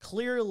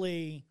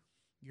 clearly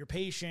your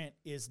patient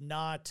is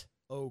not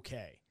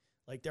okay.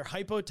 Like, they're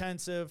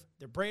hypotensive,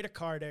 they're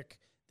bradycardic,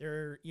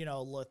 they're,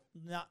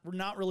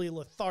 not really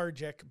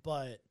lethargic,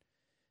 but,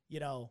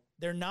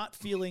 they're not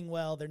feeling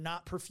well, they're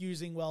not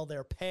perfusing well,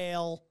 they're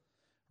pale,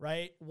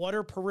 right? What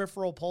are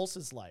peripheral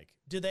pulses like?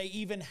 Do they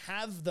even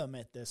have them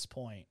at this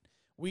point?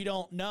 We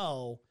don't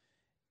know.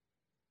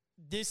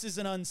 This is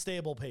an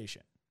unstable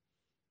patient.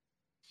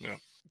 Yeah.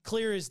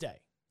 Clear as day.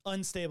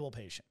 Unstable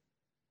patient.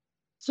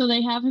 So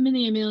they have him in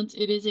the ambulance.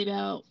 It is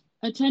about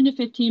a 10 to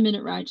 15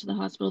 minute ride to the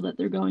hospital that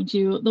they're going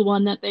to, the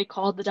one that they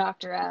called the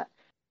doctor at,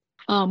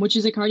 which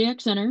is a cardiac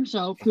center.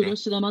 So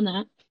kudos to them on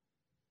that.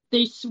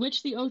 They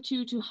switch the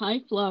O2 to high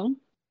flow.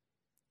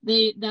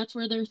 That's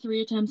where their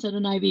 3 attempts at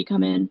an IV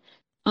come in.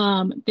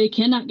 They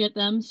cannot get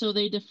them, so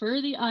they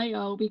defer the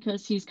IO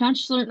because he's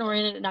conscious, alert, and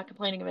oriented and not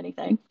complaining of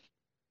anything,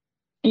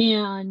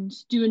 and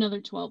do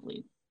another 12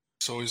 lead.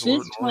 So he's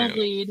this 12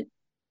 lead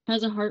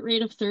has a heart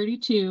rate of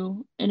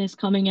 32 and is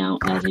coming out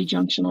as a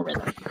junctional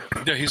rhythm.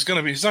 Yeah, he's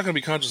not gonna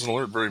be conscious and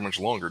alert very much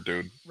longer,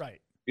 dude.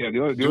 Right. Yeah, the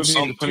only thing he's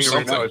putting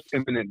right now is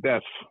imminent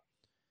death.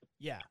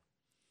 Yeah.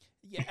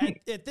 Yeah.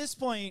 At this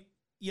point,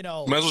 might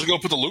as well just go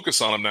put the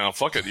Lucas on him now.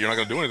 Fuck it, you're not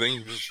gonna do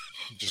anything.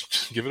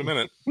 Just give it a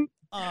minute.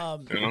 I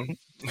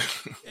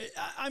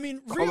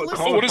mean,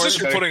 realistically, what is this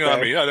you're putting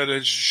on me?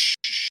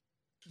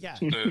 Yeah,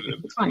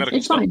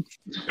 it's fine.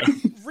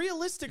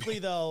 Realistically,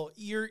 though,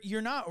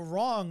 you're not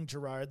wrong,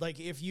 Gerard. Like,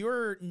 if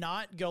you're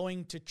not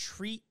going to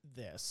treat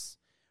this,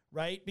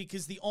 right?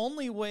 Because the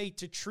only way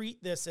to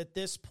treat this at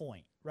this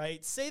point,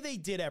 right? Say they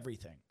did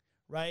everything,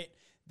 right?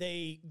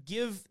 They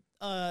get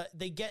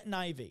an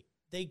IV,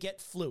 they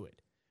get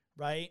fluid,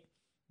 right?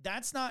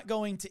 That's not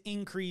going to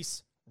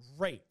increase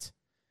rate.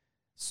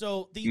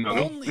 So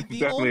it's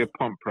definitely a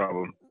pump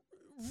problem.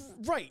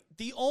 Right.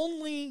 The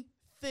only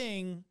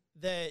thing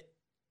that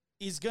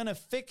is going to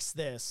fix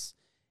this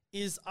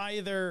is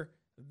either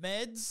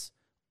meds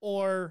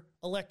or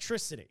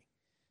electricity.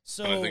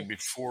 So and I think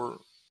before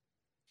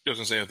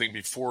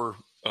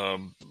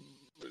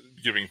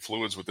giving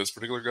fluids with this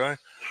particular guy,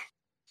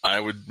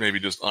 I would maybe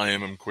just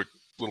IM him quick,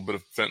 little bit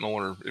of fentanyl,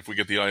 or if we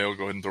get the IO,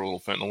 go ahead and throw a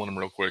little fentanyl in him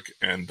real quick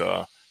and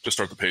just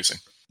start the pacing.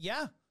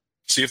 Yeah.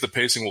 See if the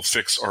pacing will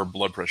fix our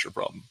blood pressure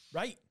problem.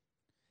 Right.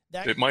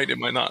 It might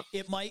not.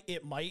 It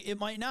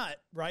might not,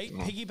 right?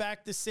 Mm-hmm.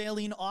 Piggyback the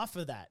saline off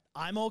of that.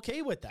 I'm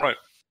okay with that. Right.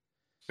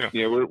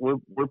 Yeah,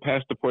 we're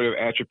past the point of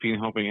atropine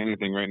helping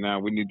anything right now.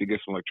 We need to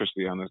get some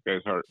electricity on this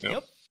guy's heart.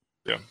 Yep.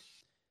 Yeah.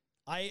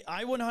 I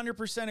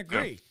 100%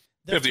 agree.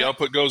 Yeah. If the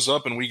output goes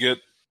up and we get,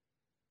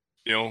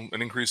 an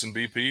increase in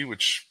BP,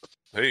 which,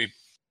 hey,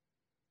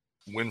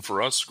 win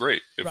for us,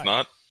 great. If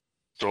not,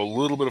 throw a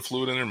little bit of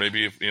fluid in there.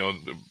 Maybe if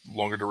the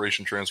longer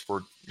duration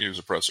transport, use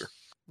a pressor.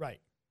 Right.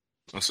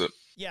 That's it.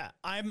 Yeah,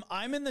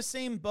 I'm in the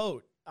same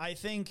boat. I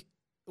think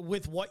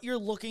with what you're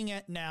looking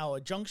at now,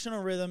 a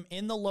junctional rhythm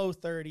in the low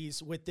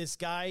 30s with this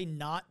guy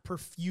not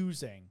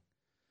perfusing,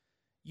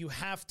 you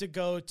have to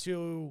go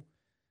to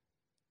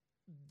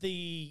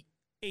the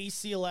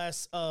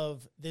ACLS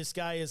of this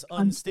guy is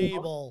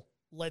unstable.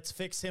 Let's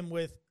fix him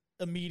with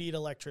immediate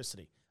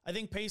electricity. I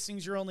think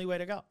pacing's your only way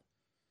to go.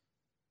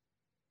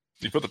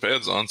 You put the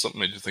pads on. Something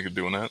made you think of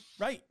doing that.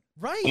 Right.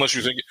 Unless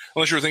you were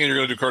thinking you're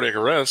going to do cardiac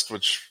arrest,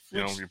 which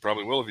you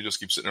probably will if you just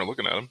keep sitting there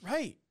looking at him.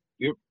 Right.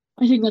 Yep.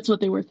 I think that's what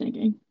they were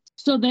thinking.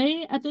 So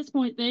at this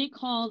point, they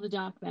call the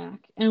doc back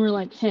and we're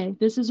like, hey,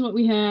 this is what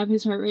we have.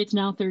 His heart rate's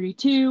now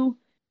 32.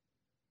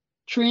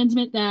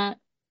 Transmit that.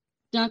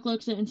 Doc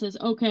looks at it and says,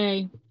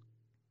 okay,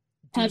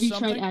 have you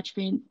tried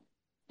atropine?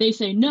 They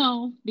say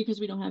no, because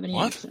we don't have any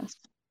access.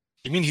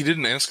 You mean he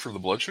didn't ask for the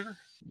blood sugar?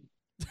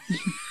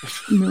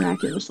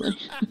 Miraculously.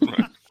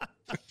 Right.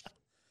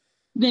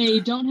 They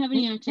don't have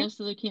any access,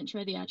 so they can't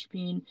try the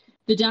atropine.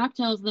 The doc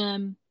tells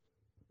them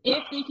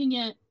if they can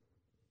get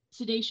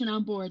sedation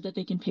on board, that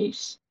they can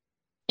pace.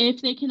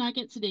 If they cannot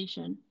get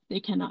sedation, they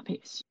cannot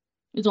pace.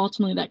 It's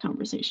ultimately that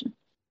conversation.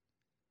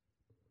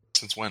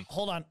 Since when?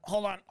 Hold on.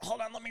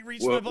 Let me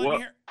reach my button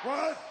here.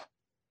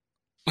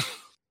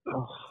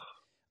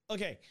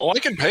 Okay. Oh, I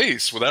can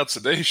pace without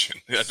sedation.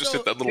 Yeah, just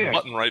hit that little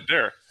button right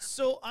there.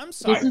 So I'm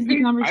sorry. This is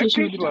the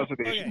conversation with the doc.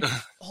 Okay,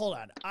 hold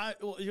on.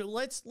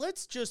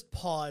 Let's just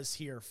pause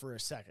here for a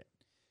second.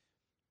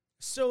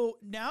 So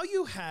now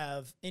you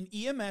have an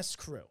EMS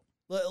crew.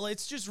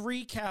 Let's just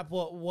recap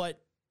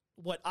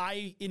what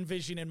I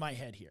envision in my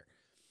head here.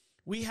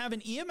 We have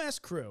an EMS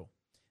crew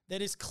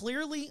that is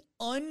clearly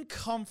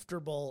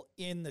uncomfortable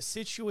in the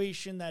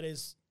situation that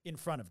is in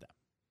front of them,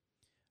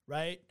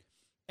 right?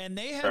 And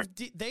they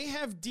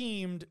have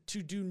deemed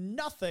to do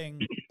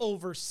nothing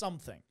over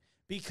something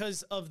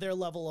because of their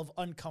level of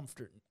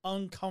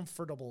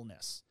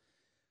uncomfortableness.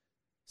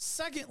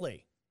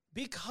 Secondly,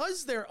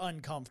 because they're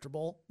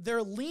uncomfortable,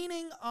 they're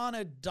leaning on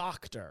a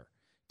doctor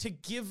to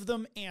give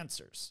them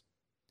answers.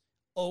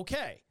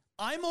 Okay,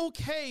 I'm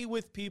okay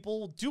with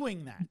people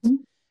doing that. Mm-hmm.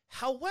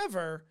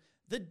 However,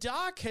 the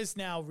doc has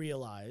now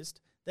realized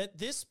that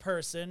this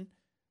person,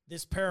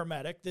 this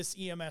paramedic, this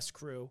EMS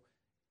crew,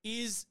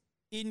 is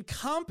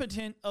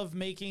incompetent of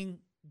making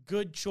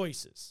good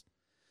choices.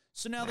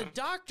 So now the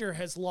doctor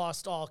has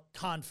lost all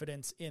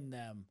confidence in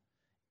them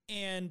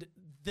and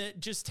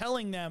just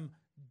telling them,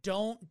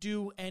 don't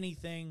do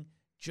anything,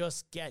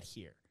 just get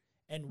here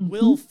and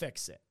we'll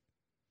fix it.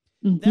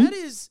 Mm-hmm. That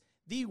is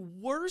the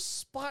worst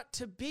spot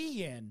to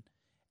be in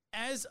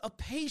as a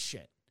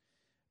patient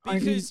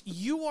because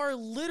you are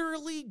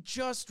literally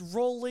just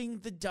rolling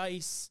the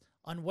dice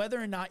on whether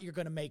or not you're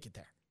going to make it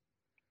there.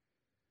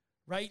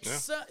 Right. Yeah.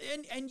 So,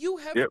 and you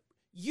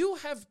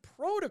have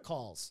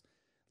protocols.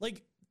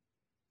 Like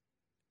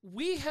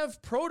we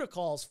have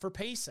protocols for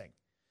pacing.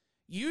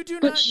 You do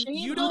not.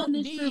 You don't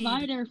need this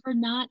provider for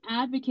not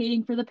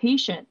advocating for the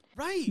patient.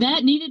 Right.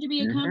 That needed to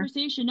be a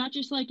conversation, not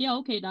just like, yeah,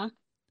 okay, doc.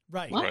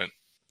 Right. What? Right.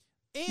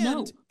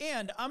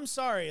 And I'm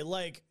sorry,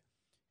 like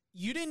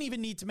you didn't even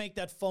need to make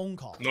that phone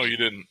call. No, you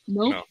didn't.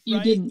 Nope, no. You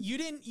didn't. You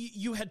didn't.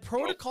 You had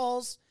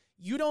protocols.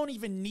 You don't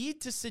even need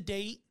to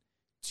sedate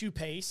to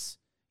pace.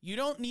 You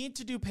don't need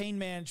to do pain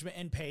management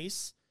and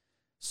pace.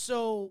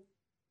 So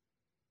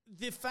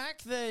the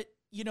fact that,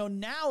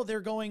 now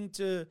they're going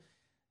to,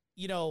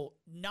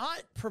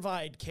 not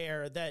provide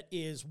care that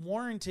is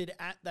warranted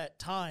at that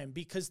time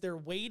because they're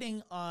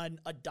waiting on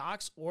a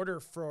doc's order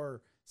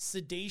for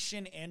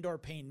sedation and or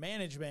pain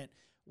management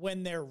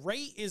when their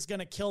rate is going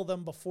to kill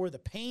them before the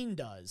pain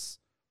does.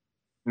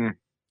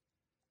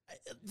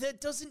 That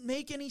doesn't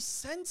make any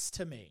sense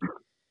to me.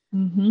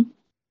 Mm-hmm.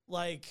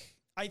 Like,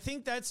 I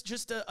think that's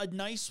just a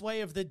nice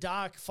way of the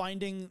doc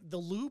finding the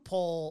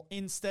loophole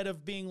instead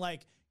of being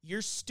like,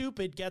 you're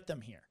stupid, get them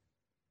here.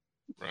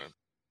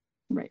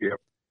 Right. Yep.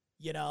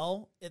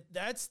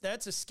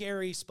 That's a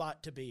scary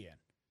spot to be in.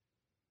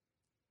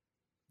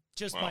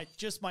 Just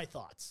my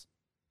thoughts.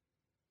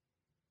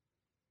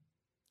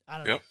 I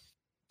don't know.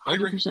 I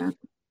agree. 100%.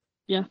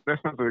 Yeah. That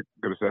sounds like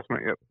a good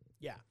assessment. Yep.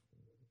 Yeah.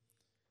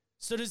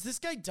 So does this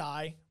guy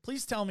die?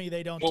 Please tell me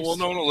they don't. Well,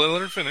 no, let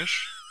her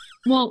finish.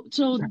 Well,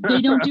 so they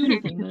don't do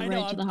anything. They're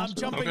right to the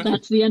hospital.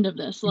 That's the end of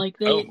this. Like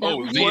they.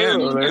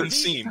 The end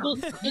scene. Well,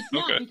 it's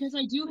not because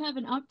I do have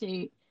an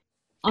update,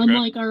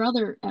 unlike our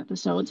other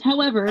episodes.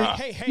 However,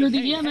 for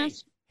the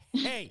EMS,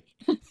 right.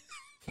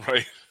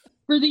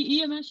 For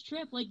the EMS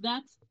trip, like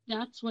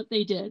that's what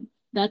they did.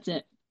 That's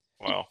it.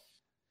 Wow.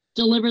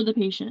 Deliver the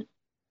patient,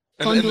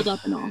 bundled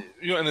up and all.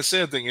 And the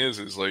sad thing is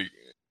like,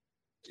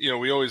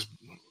 we always.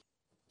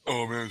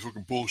 Oh man,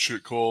 fucking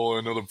bullshit call,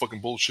 another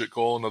fucking bullshit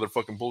call, another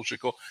fucking bullshit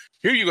call.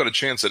 Here you got a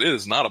chance that it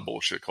is not a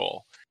bullshit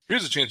call.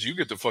 Here's a chance you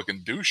get to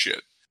fucking do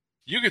shit.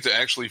 You get to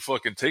actually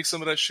fucking take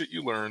some of that shit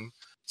you learn,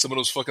 some of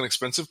those fucking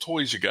expensive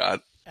toys you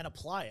got, and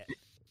apply it.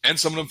 And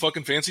some of them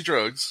fucking fancy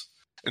drugs,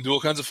 and do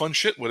all kinds of fun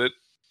shit with it,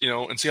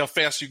 and see how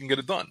fast you can get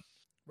it done.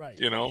 Right.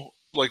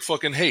 Like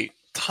fucking, hey,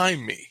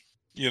 time me,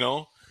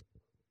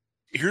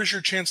 Here's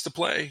your chance to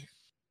play.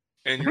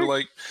 And you're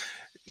like,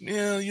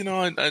 yeah,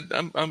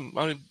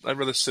 I'd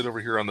rather sit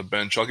over here on the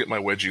bench. I'll get my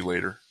wedgie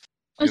later.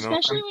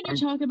 Especially when you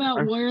talk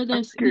about where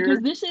this, because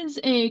this is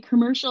a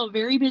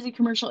very busy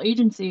commercial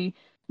agency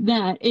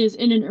that is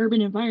in an urban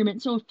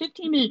environment. So a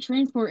 15-minute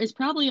transport is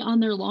probably on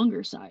their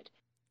longer side.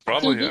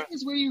 Probably, so this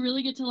is where you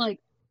really get to like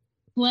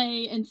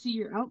play and see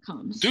your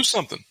outcomes. Do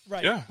something.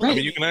 Right. Yeah. Right. I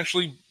mean, you can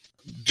actually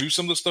do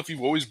some of the stuff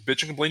you've always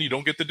bitch and complain you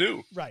don't get to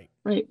do. Right.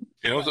 Right.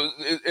 You know, Right.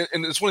 so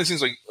and it's one of these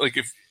things like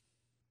if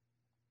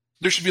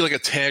there should be like a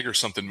tag or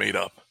something made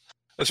up,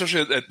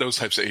 especially at those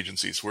types of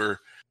agencies where,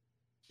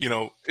 you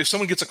know, if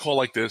someone gets a call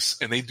like this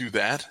and they do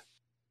that,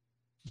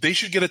 they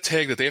should get a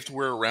tag that they have to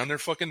wear around their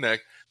fucking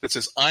neck that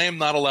says, I am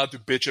not allowed to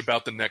bitch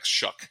about the next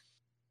shuck.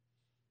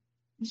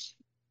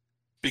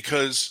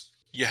 Because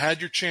you had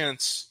your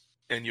chance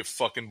and you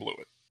fucking blew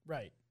it.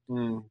 Right.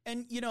 Mm.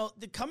 And, you know,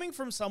 coming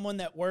from someone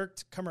that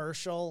worked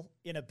commercial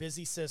in a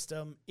busy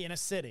system in a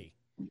city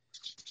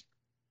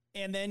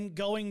and then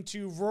going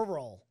to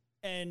rural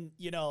and,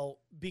 you know,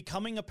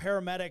 becoming a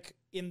paramedic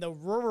in the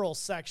rural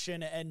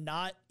section and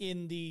not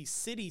in the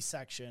city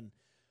section,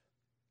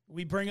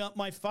 we bring up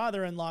my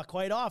father-in-law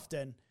quite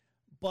often,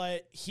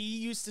 but he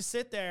used to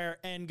sit there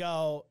and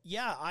go,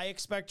 yeah, I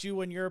expect you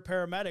when you're a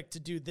paramedic to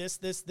do this,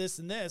 this, this,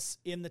 and this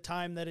in the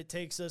time that it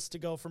takes us to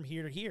go from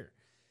here to here.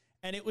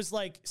 And it was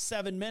like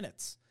 7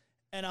 minutes.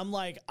 And I'm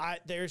like,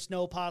 there's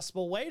no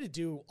possible way to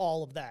do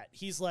all of that.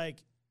 He's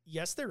like,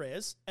 yes, there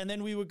is. And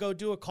then we would go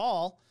do a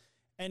call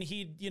and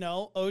he'd, you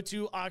know,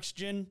 O2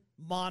 oxygen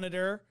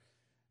monitor,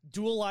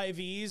 dual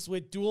IVs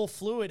with dual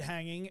fluid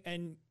hanging.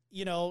 And,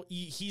 you know,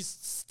 he's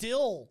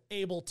still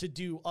able to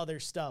do other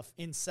stuff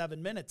in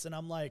 7 minutes. And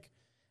I'm like,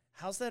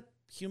 how's that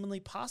humanly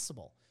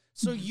possible?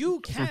 So you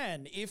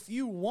can, if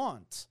you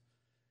want,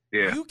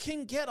 you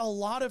can get a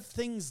lot of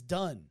things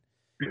done.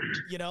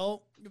 You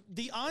know,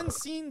 the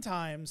on-scene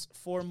times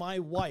for my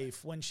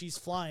wife when she's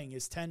flying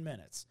is 10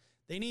 minutes.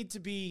 They need to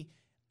be,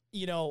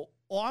 you know,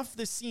 off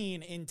the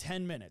scene in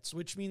 10 minutes,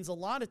 which means a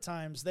lot of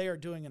times they are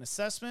doing an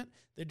assessment.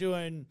 They're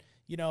doing,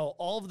 you know,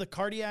 all of the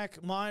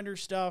cardiac monitor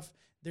stuff.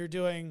 They're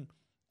doing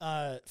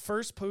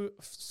first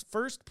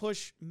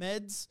push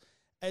meds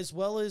as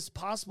well as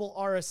possible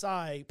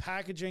RSI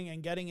packaging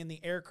and getting in the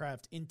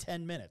aircraft in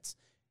 10 minutes.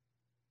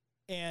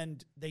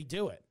 And they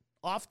do it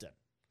often.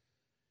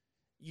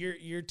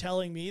 You're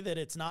telling me that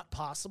it's not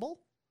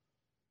possible?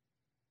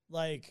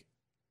 Like,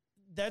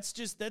 that's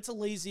a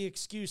lazy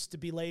excuse to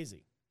be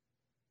lazy.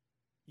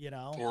 You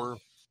know? Or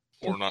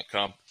not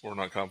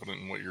confident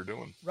in what you're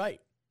doing.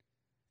 Right.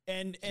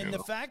 And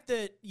the fact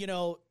that, you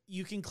know,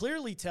 you can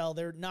clearly tell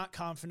they're not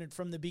confident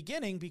from the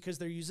beginning because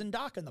they're using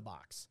Doc in the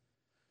Box.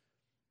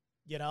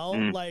 You know,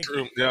 like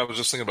True. Yeah, I was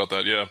just thinking about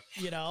that, yeah.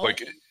 You know,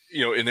 like,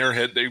 you know, in their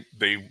head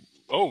they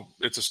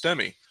it's a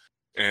STEMI.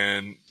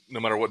 And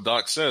no matter what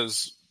Doc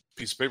says,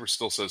 piece of paper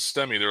still says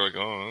STEMI. They're like,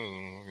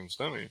 oh, fucking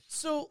STEMI.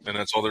 So, and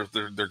that's all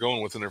they're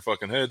going with in their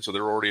fucking head. So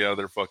they're already out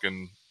of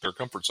their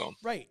comfort zone.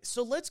 Right.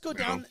 So let's go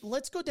down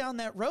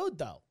that road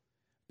though,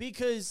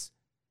 because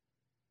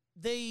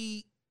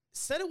they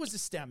said it was a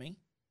STEMI,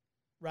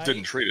 right?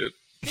 Didn't treat it.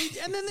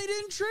 And then they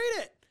didn't treat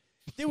it.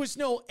 There was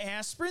no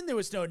aspirin. There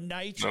was no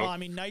nitro. Nope. I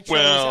mean, nitro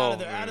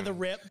was out of the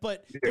rip,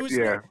 but there was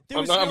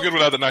I'm good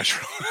without the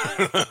nitro.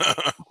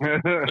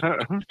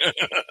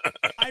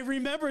 I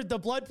remembered the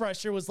blood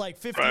pressure was like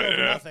 50 over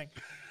nothing.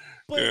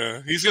 But,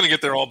 yeah, he's going to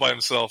get there all by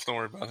himself. Don't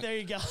worry about it. There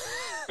you go.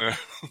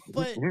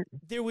 But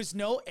there was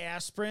no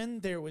aspirin.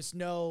 There was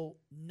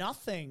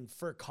nothing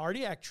for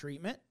cardiac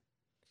treatment.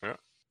 Yeah.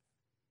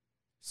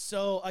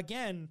 So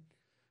again,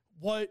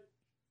 what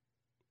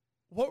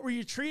were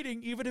you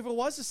treating even if it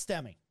was a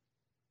STEMI?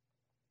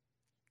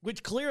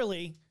 Which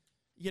clearly,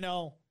 you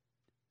know,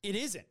 it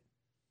isn't.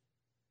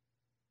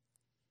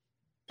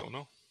 Don't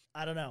know.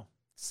 I don't know.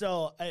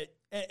 So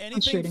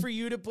anything for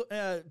you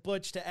to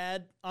Butch to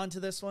add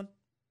onto this one?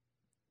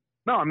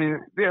 No, I mean,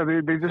 yeah,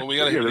 they just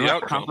they're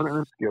not confident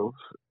in skills.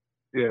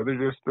 Yeah,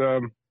 they're just.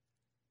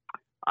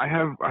 I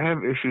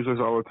have issues with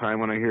all the time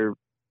when I hear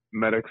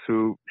medics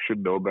who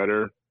should know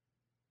better.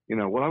 You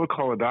know, what I would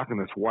call a doc in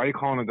this. Why are you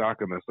calling a doc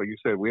in this? Like you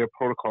said, we have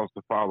protocols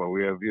to follow.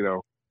 We have, you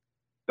know,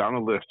 down the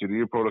list, you do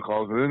your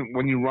protocols. And then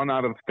when you run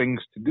out of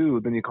things to do,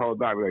 then you call a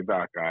doc. Like,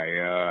 doc,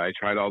 I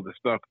tried all this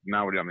stuff.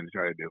 Now what do you want me to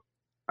try to do?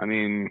 I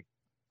mean,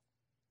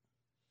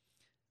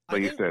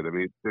 like you said, I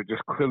mean, they're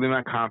just clearly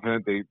not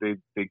confident.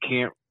 They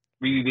can't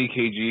read an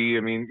EKG.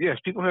 I mean, yes,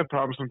 people have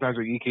problems sometimes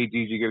with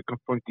EKGs. You get a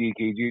funky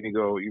EKG and you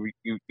go,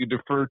 you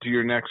defer to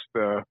your next,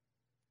 you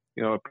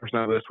know, person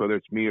on the list, whether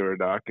it's me or a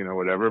doc, you know,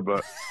 whatever.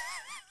 But,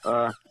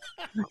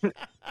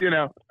 you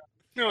know,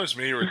 it's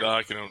me or a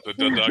doc. You know, the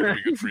doc would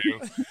be good for you.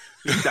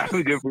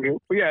 Definitely good for you.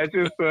 But yeah, it's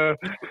just,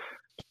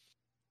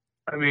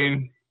 I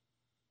mean,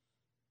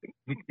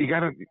 you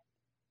gotta.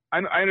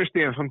 I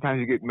understand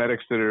sometimes you get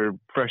medics that are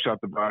fresh out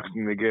the box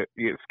and you get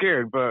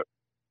scared, but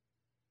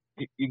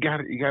you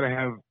gotta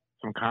have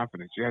some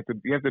confidence. You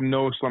have to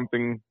know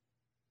something.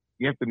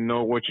 You have to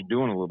know what you're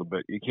doing a little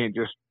bit. You can't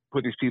just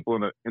put these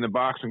people in a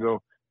box and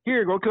go,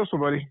 here, go kill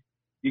somebody.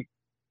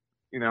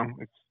 You know,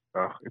 it's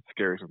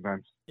scary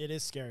sometimes. It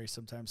is scary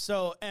sometimes.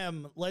 So,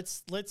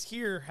 let's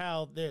hear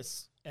how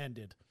this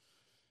ended.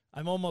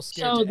 I'm almost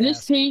scared. So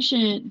this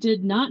patient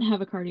did not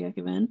have a cardiac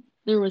event.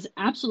 There was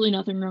absolutely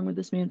nothing wrong with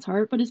this man's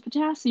heart, but his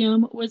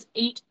potassium was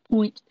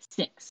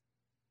 8.6.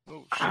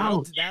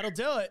 Oh, that'll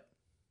do it.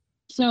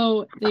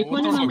 So they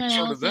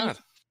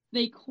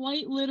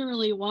quite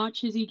literally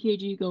watch his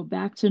EKG go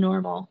back to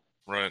normal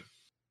Right.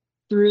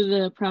 Through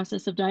the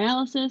process of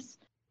dialysis,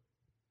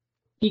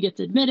 he gets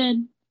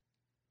admitted.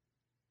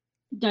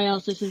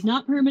 Dialysis is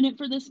not permanent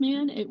for this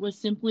man. It was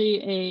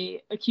simply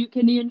a acute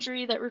kidney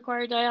injury that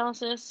required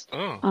dialysis.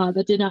 Oh.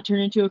 That did not turn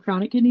into a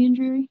chronic kidney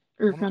injury,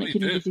 or Wonder chronic what he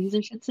kidney did. disease,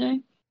 I should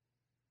say.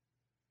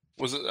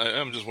 Was it?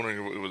 I'm just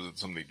wondering, was it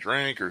something he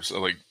drank, or so,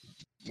 like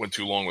went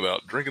too long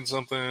without drinking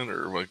something,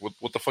 or like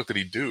what the fuck did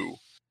he do?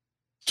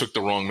 Took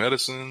the wrong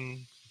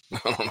medicine?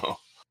 I don't know.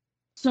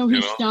 So he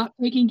You know? stopped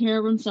taking care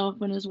of himself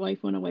when his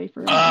wife went away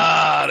for him.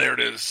 Ah, there it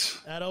is.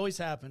 That always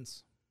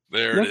happens.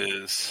 There Yep. it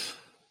is.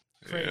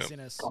 Yeah.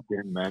 Craziness.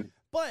 Fucking man.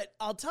 But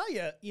I'll tell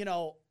you,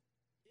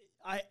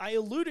 I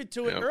alluded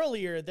to it Yep.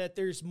 earlier that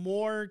there's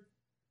more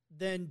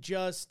than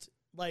just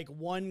like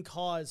one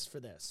cause for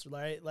this,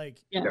 right?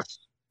 Like, Yes.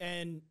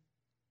 and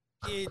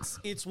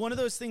it's one of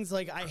those things,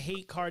 like, I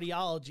hate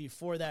cardiology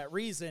for that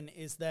reason,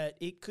 is that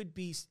it could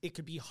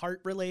be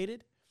heart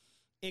related.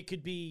 It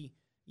could be,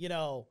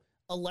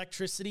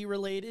 electricity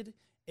related.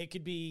 It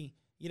could be,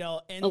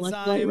 enzyme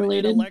Electrolyte and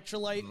related.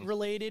 electrolyte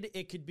related.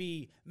 It could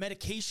be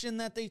medication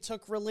that they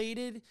took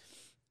related.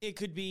 It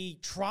could be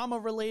trauma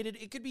related.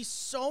 It could be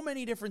so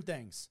many different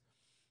things.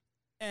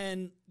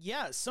 And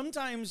yeah,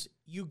 sometimes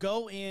you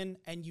go in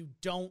and you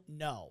don't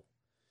know.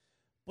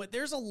 But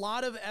there's a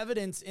lot of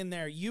evidence in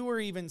there. You were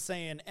even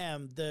saying,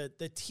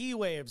 the T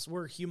waves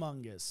were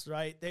humongous,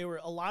 right?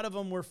 A lot of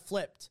them were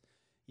flipped,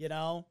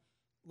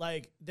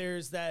 like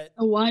there's that.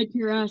 A wide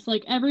QRS.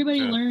 Like everybody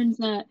Yeah. learns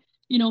that,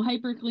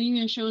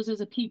 hyperkalemia shows as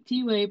a peak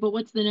T wave, but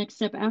what's the next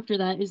step after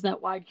that is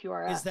that wide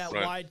QRS. Is that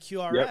Right. wide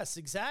QRS.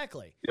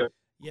 Exactly. Yep.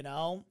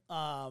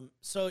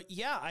 So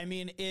yeah, I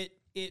mean,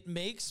 it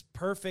makes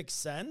perfect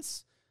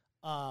sense.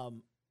 I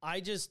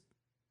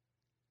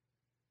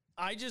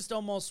just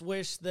almost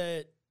wish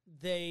that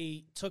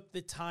they took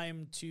the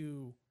time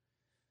to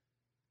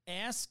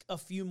ask a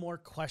few more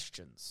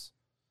questions.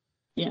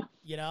 Yeah.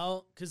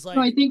 Because like,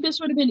 So I think this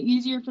would have been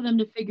easier for them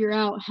to figure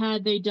out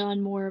had they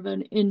done more of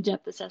an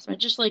in-depth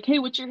assessment. Just like, hey,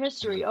 what's your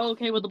history? Oh,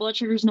 okay, well, the blood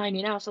sugar's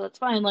 90 now, so that's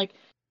fine. Like,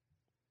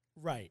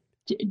 right.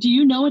 do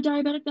you know a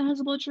diabetic that has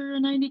a blood sugar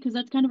of 90? Because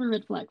that's kind of a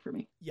red flag for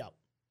me. Yep.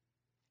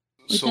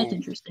 Like, So, that's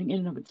interesting in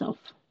and of itself.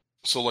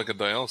 so like a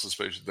dialysis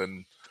patient,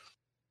 then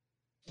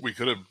we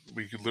could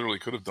literally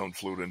done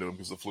fluid into him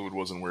because the fluid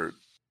wasn't where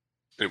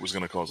it was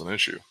going to cause an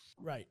issue.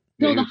 Right.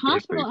 So Yeah, the he was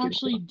hospital thirsty.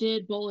 actually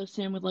did bolus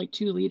him with like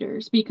 2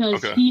 liters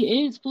because Okay.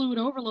 he is fluid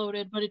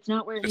overloaded, but it's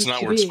not where it It's needs not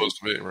to where it's be. supposed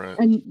to be, right?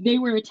 And they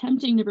were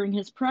attempting to bring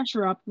his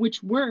pressure up,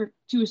 which worked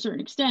to a certain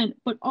extent,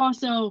 but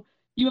also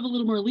you have a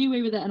little more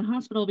leeway with that in a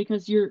hospital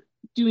because you're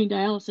doing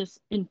dialysis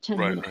in 10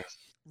 Right, minutes.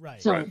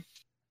 Right. So Right.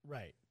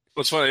 Right.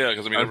 That's funny, yeah,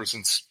 because I mean, ever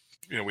since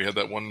we had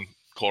that one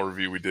call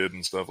review we did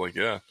and stuff, like,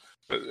 yeah.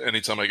 But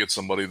anytime I get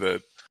somebody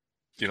that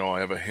I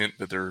have a hint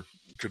that there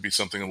could be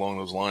something along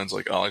those lines,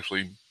 like I'll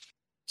actually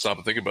stop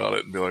and think about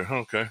it and be like, oh,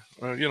 okay,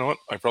 you know what?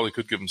 I probably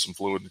could give them some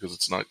fluid because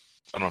it's not.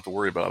 I don't have to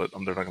worry about it.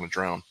 They're not going to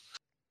drown.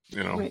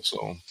 Right.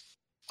 So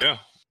yeah,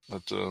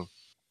 that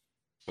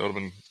would have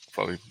been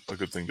probably a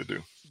good thing to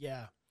do.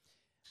 Yeah.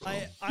 So,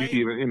 You could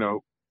even,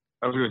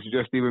 I was going to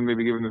suggest even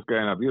maybe giving this guy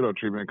an albuterol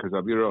treatment because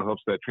albuterol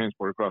helps that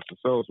transport across the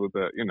cells with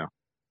that,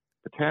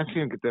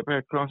 potassium, get that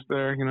back across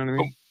there. You know what I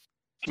mean?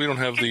 we don't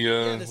have the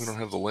this- we don't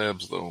have the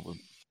labs though. But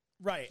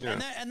right. Yeah.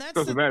 And that's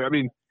Doesn't matter. I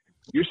mean,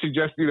 you're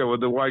suggesting, with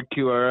the wide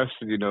QRS,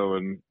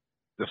 and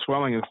the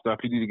swelling and stuff,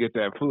 you need to get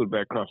that fluid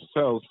back across the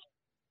cells.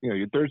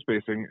 Your third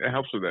spacing, it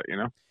helps with that,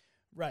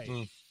 right.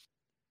 Mm.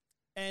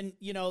 And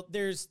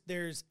there's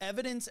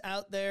evidence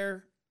out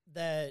there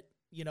that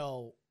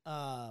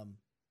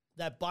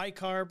that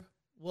bicarb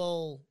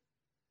will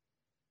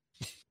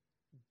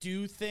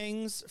do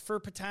things for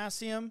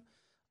potassium.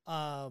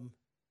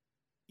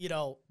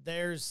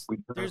 There's We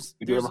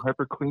do have a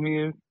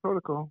hyperkalemia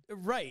protocol.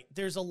 right.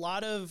 There's a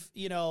lot of,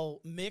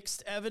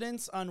 mixed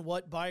evidence on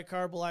what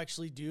bicarb will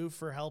actually do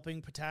for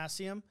helping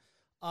potassium.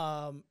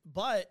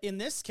 But in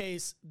this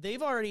case,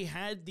 they've already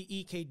had the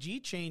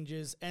EKG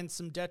changes and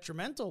some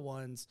detrimental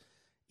ones.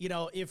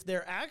 If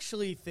they're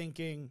actually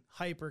thinking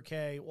hyper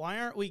K, why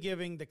aren't we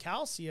giving the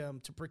calcium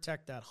to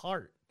protect that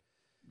heart?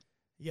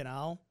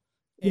 Yeah,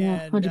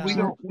 And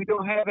 100%. We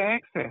don't have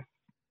access.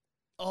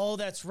 oh,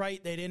 that's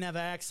right. They didn't have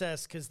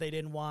access because they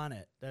didn't want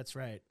it. That's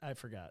right. I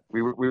forgot.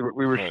 We were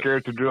Right.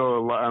 scared to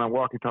drill on a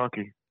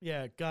walkie-talkie.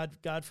 Yeah. God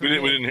we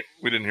forbid.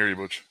 didn't hear you,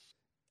 Butch.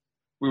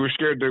 We were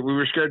scared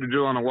to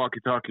drill on a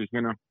walkie-talkie.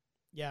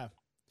 Yeah.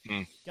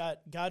 Hmm.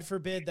 God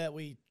forbid that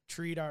we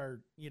treat our,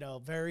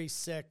 very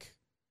sick,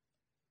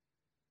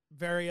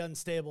 very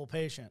unstable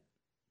patient.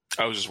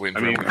 I was just waiting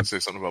for him to say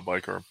something about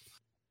bicarb.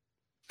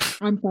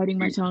 I'm fighting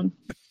my tongue.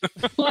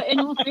 But in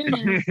all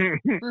fairness,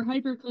 for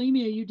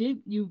hyperkalemia,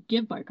 you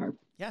give bicarb.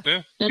 Yeah.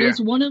 Yeah. That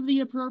is one of the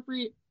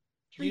appropriate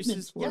treatments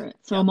Uses- for yeah, it.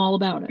 So yeah. I'm all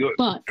about it. Good.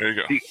 But There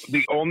you go.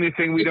 The only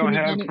thing we It don't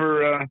can be have done-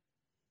 for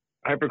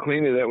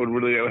hyperkalemia that would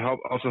really help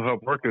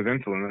work is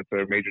insulin.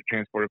 That's a major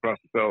transport across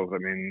the cells. I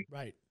mean,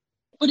 Right.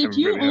 But if Haven't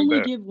you really had only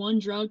that. give one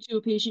drug to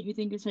a patient you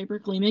think is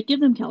hyperkalemic, give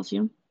them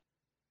calcium.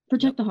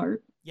 Protect the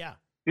heart. Yeah.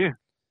 Yeah.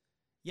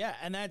 Yeah,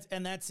 and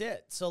that's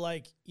it. So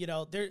like, you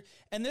know,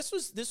 this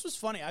was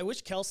funny. I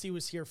wish Kelsey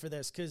was here for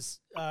this because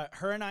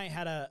her and I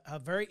had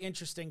a very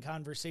interesting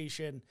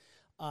conversation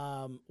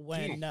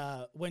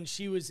when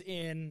she was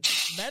in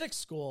medic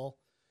school.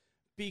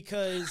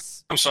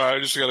 Because I'm sorry, I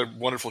just got a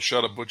wonderful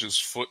shot of Butch's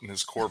foot in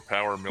his core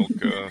power milk.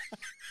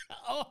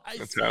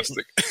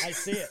 Fantastic. I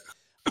see it.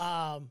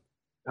 How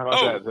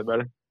about that? Is that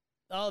better?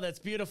 Oh, that's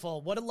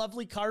beautiful. What a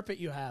lovely carpet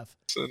you have.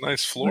 It's a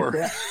nice floor.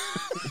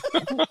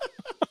 The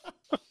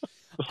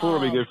floor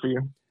will be good for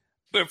you.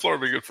 That floor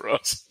will be good for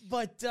us.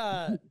 But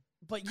yeah,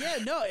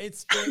 no,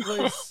 it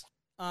was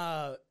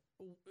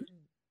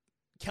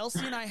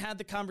Kelsey and I had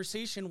the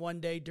conversation one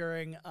day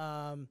during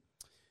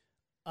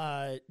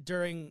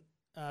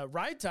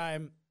ride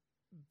time,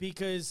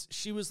 because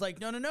she was like,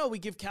 no, we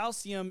give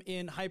calcium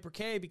in Hyper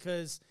K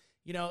because,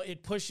 you know,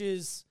 it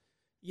pushes,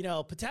 you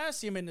know,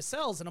 potassium into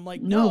cells. And I'm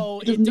like,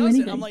 no, it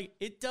doesn't. I'm like,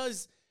 it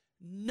does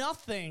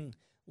nothing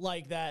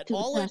like that.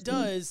 All it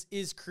does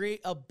is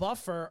create a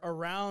buffer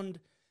around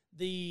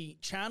the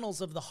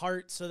channels of the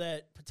heart so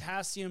that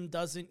potassium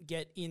doesn't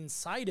get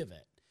inside of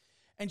it.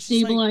 And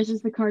she's stabilizes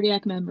like, the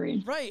cardiac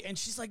membrane. Right. And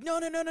she's like, no.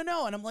 And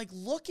I'm like,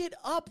 look it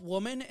up,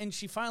 woman. And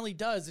she finally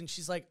does. And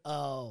she's like,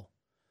 oh,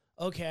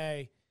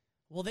 okay.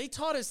 Well, they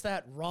taught us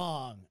that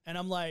wrong. And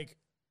I'm like,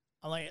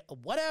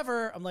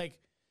 whatever. I'm like,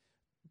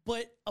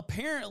 but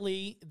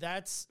apparently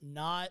that's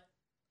not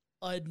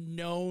a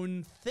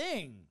known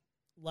thing.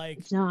 Like,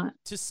 it's not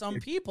to some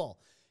people,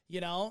 you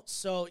know?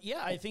 So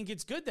yeah, I think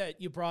it's good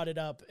that you brought it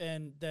up,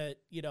 and that,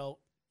 you know,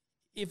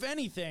 if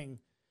anything,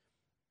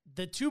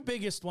 the two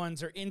biggest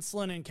ones are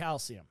insulin and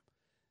calcium.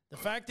 The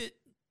fact that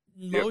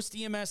most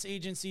EMS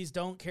agencies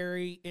don't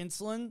carry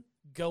insulin,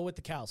 go with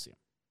the calcium.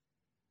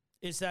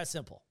 It's that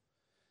simple.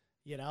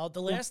 You know,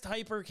 the last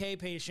Hyper K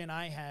patient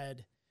I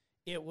had,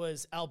 it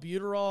was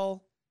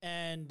albuterol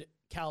and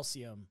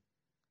calcium.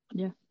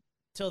 Yeah.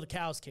 Till the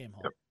cows came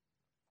home. Yep.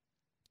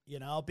 You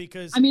know,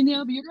 because I mean, the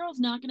albuterol is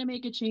not going to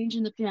make a change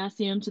in the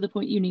potassium to the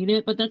point you need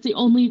it, but that's the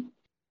only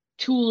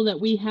tool that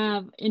we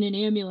have in an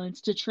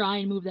ambulance to try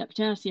and move that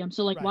potassium.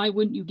 So like, why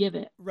wouldn't you give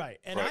it? Right.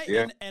 And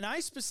I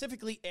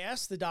specifically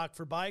asked the doc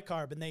for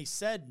bicarb, and they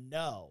said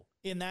no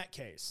in that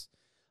case.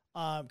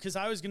 Because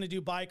I was going to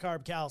do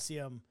bicarb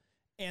calcium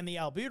and the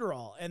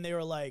albuterol, and they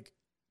were like,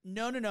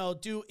 no,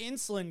 do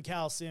insulin,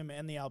 calcium,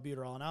 and the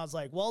albuterol. And I was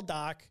like, well,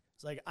 doc,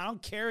 it's like, I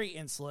don't carry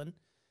insulin.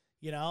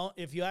 You know,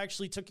 if you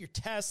actually took your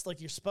test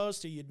like you're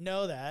supposed to, you'd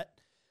know that.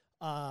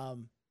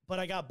 But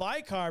I got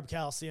bicarb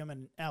calcium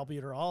and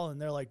albuterol,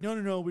 and they're like,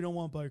 no, we don't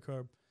want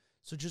bicarb.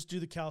 So just do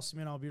the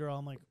calcium and albuterol.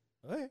 I'm like,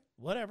 okay,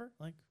 whatever.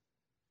 Like,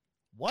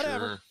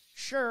 whatever.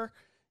 Sure.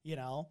 You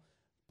know,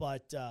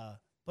 but yeah,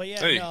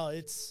 hey, no,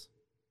 it's.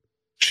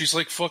 She's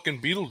like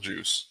fucking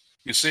Beetlejuice.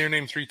 You say her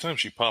name 3 times,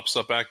 she pops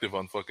up active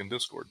on fucking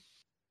Discord.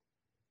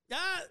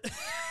 Ah!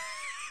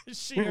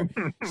 she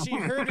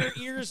heard her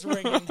ears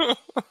ringing.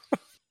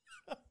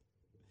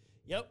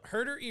 Yep,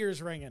 heard her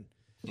ears ringing.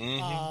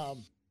 Mm-hmm.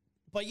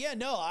 But yeah,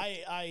 no,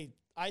 I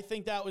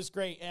think that was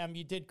great, Em.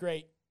 You did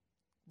great.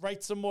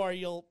 Write some more.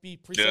 You'll be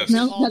presenting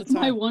all the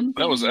time. My one.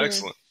 That was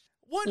excellent.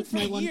 One for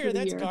the year.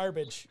 That's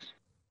garbage.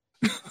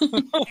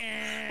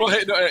 Well,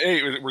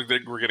 hey,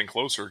 we're getting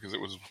closer because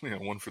it was, you know,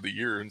 one for the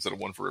year instead of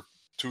one for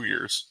 2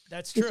 years.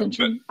 That's true.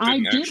 I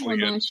did one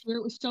last year.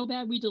 It was so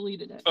bad we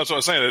deleted it. That's what I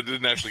was saying. It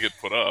didn't actually get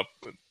put up.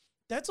 But.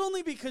 That's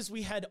only because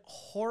we had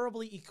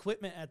horribly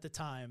equipment at the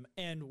time,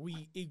 and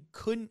we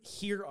couldn't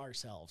hear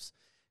ourselves.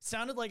 It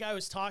sounded like I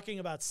was talking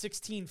about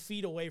 16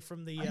 feet away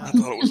from the. I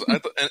thought it was,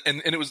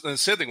 and it was. And the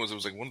sad thing was, it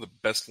was like one of the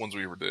best ones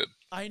we ever did.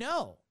 I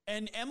know,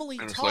 and Emily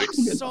talks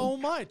so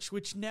much,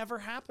 which never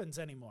happens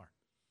anymore.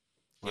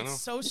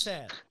 It's so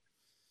sad.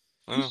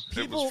 I know.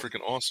 It was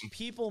freaking awesome.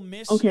 People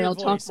miss. Okay, your I'll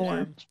voice, talk more.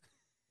 Em.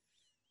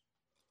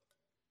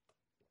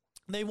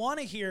 They want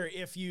to hear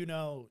if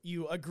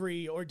you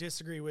agree or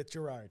disagree with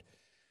Gerard.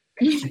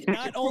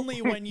 Not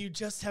only when you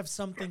just have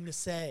something to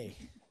say.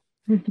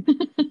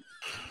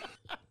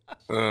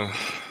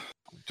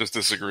 Just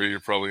disagree.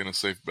 You're probably in a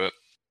safe bet.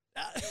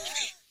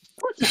 That's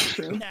not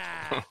true.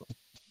 Nah.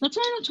 That's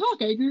why I don't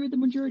talk. I agree with the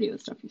majority of the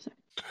stuff you say.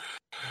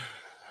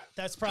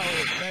 That's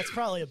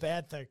probably a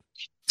bad thing.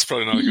 It's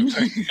probably not a good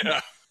thing.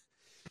 Yeah.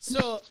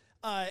 So,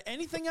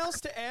 anything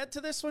else to add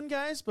to this one,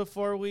 guys,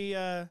 before we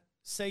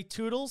say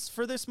toodles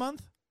for this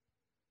month?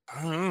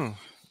 I don't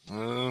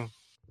know.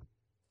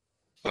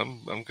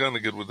 I'm kind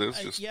of good with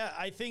this. Just,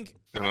 I think.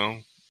 You know.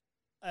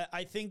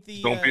 I think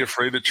don't be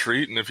afraid to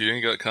treat, and if you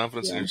ain't got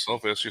confidence in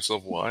yourself, ask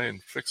yourself why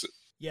and fix it.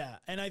 Yeah,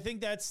 and I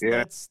think that's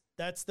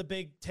the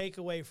big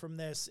takeaway from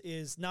this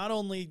is not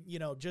only, you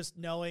know, just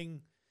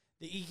knowing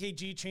the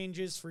EKG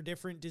changes for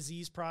different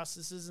disease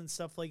processes and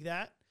stuff like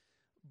that,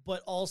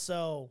 but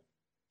also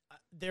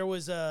there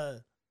was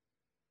a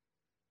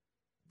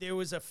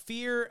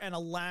fear and a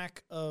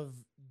lack of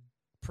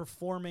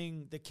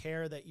performing the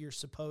care that you're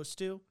supposed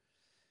to.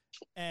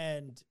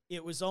 And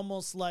it was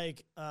almost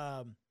like,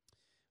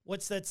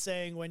 what's that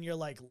saying when you're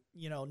like,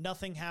 you know,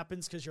 nothing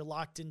happens because you're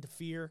locked into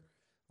fear?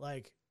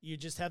 Like, you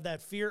just have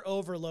that fear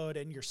overload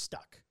and you're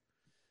stuck,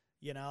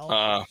 You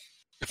know.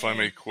 If I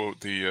may quote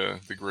the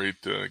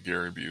great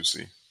Gary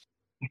Busey,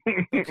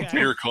 Okay.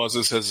 fear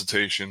causes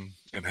hesitation,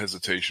 and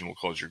hesitation will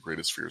cause your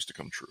greatest fears to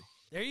come true.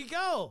 There you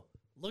go.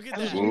 Look at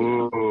that.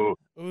 Ooh,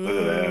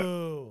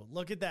 Ooh,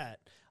 look at that.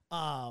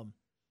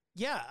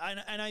 Yeah,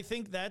 and I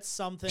think that's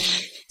something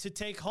to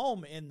take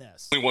home in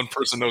this. Only one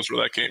person knows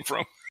where that came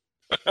from.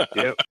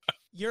 yep.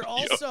 You're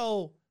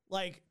also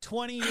like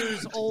 20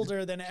 years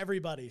older than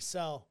everybody,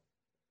 so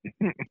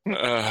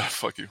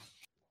Fuck you.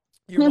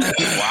 you're welcome.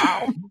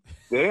 Wow.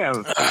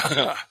 Damn.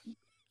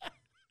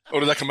 Oh,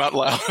 did that come out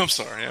loud? I'm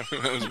sorry. It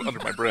was under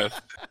my breath.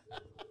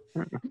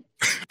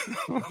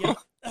 Yep.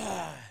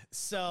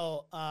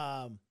 So,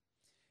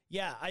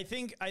 yeah, I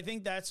think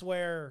that's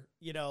where,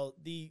 you know,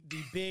 the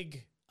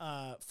big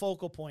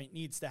focal point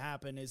needs to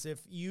happen is if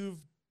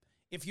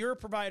you're a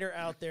provider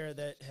out there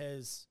that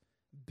has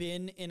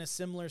been in a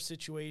similar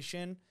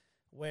situation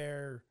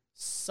where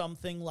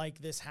something like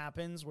this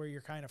happens, where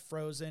you're kind of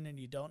frozen and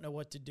you don't know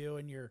what to do,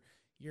 and you're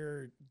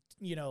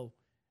you know,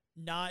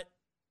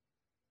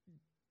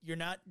 you're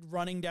not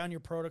running down your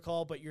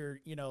protocol, but you're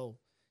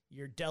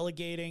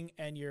delegating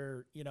and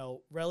you're, you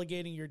know,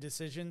 relegating your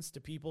decisions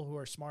to people who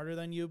are smarter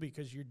than you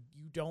because you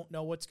don't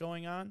know what's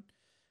going on.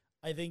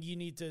 I think you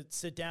need to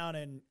sit down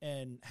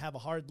and have a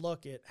hard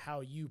look at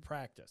how you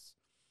practice,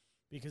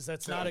 because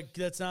that's not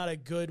a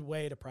good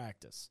way to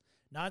practice.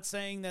 Not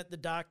saying that the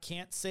doc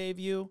can't save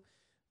you,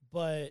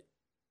 but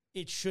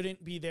it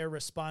shouldn't be their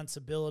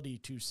responsibility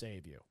to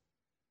save you.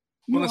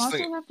 You Well, also let's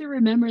think- have to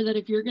remember that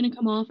if you're going to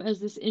come off as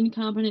this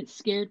incompetent,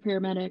 scared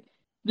paramedic,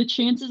 the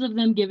chances of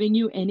them giving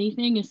you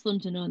anything is slim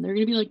to none. They're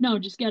going to be like, no,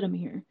 just get him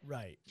here.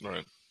 Right.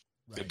 Right.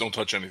 Yeah, Right. don't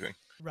touch anything.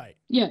 Right.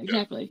 Yeah,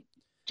 exactly.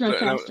 Drive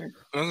Now, faster.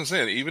 I was gonna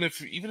say, even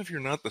if you're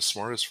not the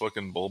smartest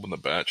fucking bulb in the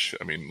batch,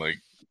 I mean, like,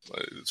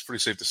 it's pretty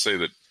safe to say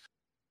that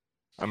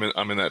I'm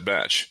in that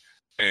batch,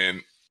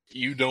 and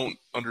you don't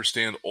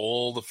understand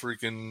all the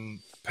freaking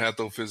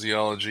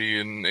pathophysiology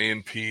and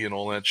A&P and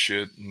all that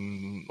shit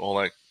and all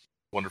that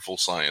wonderful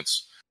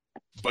science,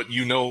 but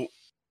you know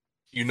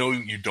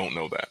you don't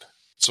know that.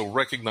 So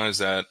recognize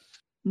that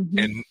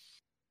Mhm. and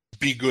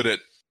be good at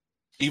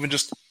even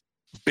just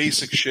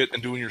basic shit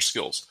and doing your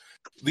skills.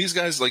 These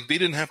guys, like, they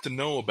didn't have to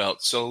know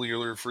about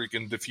cellular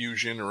freaking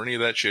diffusion or any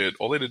of that shit.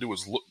 All they had to do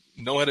was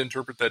know how to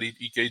interpret that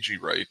EKG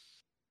right,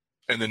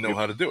 and then know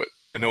how to do it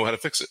and know how to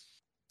fix it.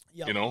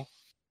 Yep. You know,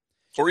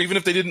 or even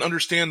if they didn't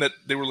understand that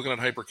they were looking at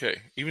hyper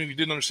K, even if you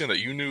didn't understand that,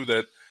 you knew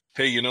that,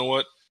 hey, you know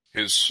what,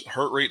 his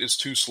heart rate is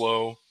too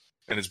slow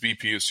and his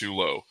BP is too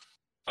low.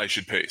 I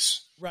should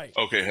pace. Right.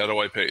 Okay, how do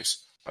I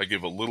pace? I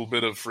give a little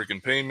bit of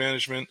freaking pain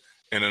management,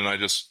 and then I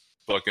just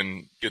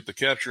fucking get the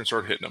capture and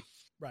start hitting them.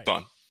 Right.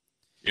 Done.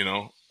 You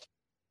know,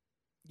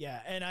 Yeah,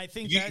 and I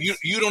think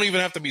you don't even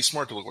have to be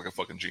smart to look like a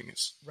fucking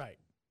genius. right.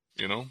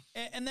 You know,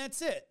 And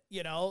that's it.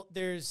 You know,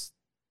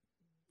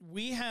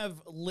 we have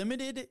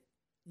limited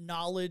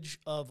knowledge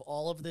of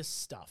all of this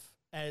stuff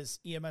as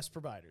EMS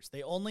providers.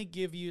 They only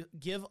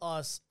give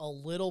us a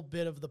little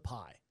bit of the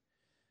pie,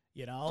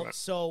 you know? Right.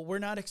 So we're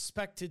not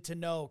expected to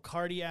know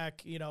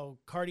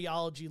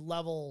cardiology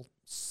level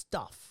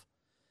stuff,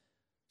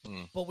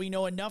 but we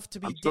know enough to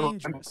be I'm still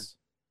dangerous.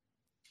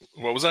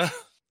 what was that?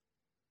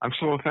 I'm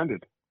so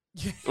offended.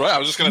 Right, I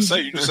was just gonna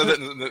say, you just said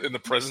that in the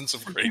presence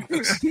of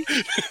greatness.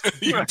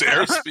 You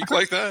dare speak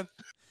like that?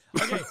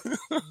 Okay,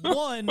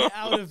 one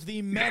out of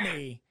the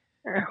many,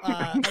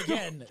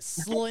 again,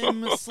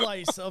 slim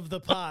slice of the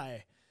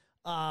pie.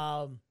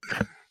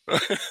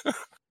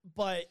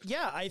 But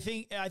yeah, I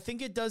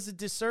think it does a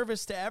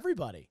disservice to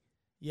everybody,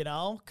 you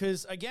know,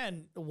 because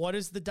again, what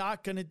is the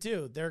doc going to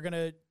do? They're going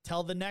to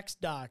tell the next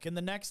doc and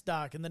the next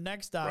doc and the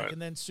next doc. Right.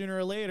 And then sooner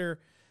or later,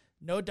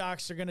 no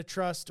docs are going to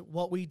trust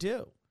what we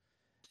do.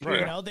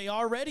 Right. You know, they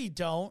already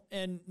don't.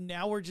 And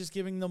now we're just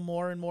giving them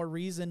more and more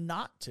reason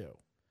not to,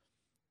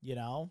 you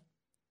know?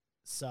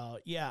 So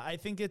yeah, I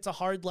think it's a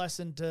hard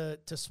lesson to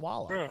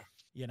swallow, Yeah.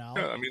 you know?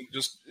 Yeah, I mean,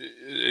 just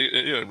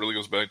it really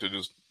goes back to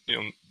just,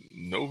 you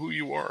know who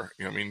you are.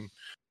 I mean,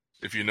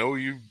 if you know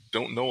you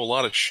don't know a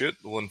lot of shit,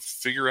 well, then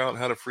figure out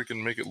how to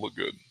freaking make it look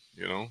good.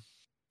 You know,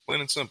 plain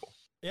and simple.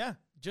 Yeah,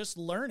 just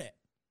learn it.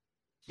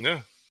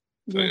 Yeah.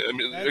 Yeah. I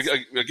mean, That's-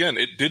 again,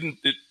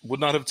 it would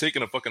not have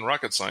taken a fucking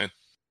rocket scientist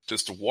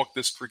to walk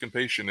this freaking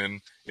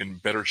patient in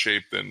better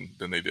shape than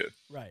they did.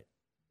 Right.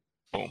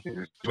 Boom.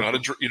 You know how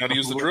to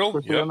use the drill?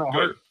 Put it Yeah, on the good.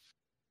 heart.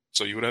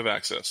 So you would have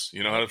access.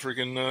 You know how to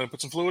freaking put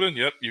some fluid in?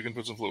 Yep, you can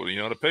put some fluid in. You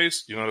know how to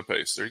pace? You know how to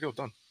pace. There you go,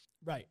 done.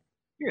 Right.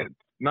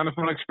 Not a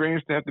fun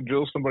experience to have to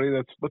drill somebody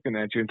that's looking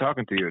at you and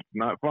talking to you. It's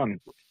not fun.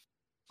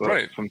 But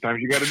Right. sometimes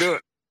you got to do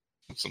it.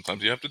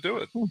 Sometimes you have to do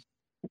it.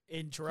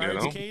 In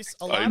Gerard's know, case,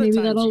 a lot of Maybe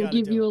times that'll you gotta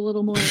give do you it. a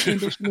little more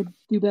ambition to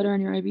do better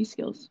on your IV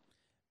skills.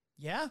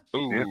 Yeah.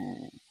 Ooh,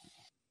 Yeah.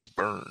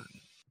 burn.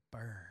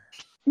 Burn.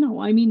 No,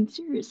 I mean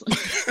seriously.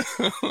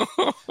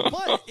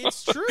 But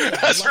it's true.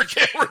 As our Like,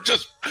 camera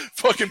just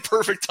fucking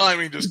perfect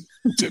timing just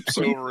tips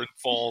over and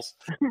falls.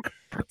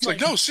 It's like,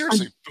 no,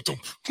 seriously.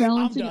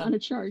 Balancing done. on a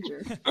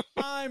charger.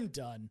 I'm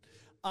done.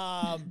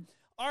 All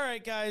All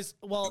right, guys.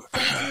 Well,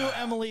 thank you,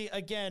 Emily,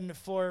 again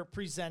for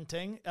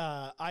presenting.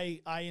 I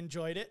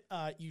enjoyed it.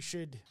 You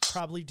should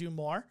probably do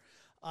more.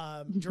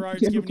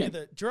 Gerard's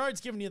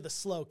giving you the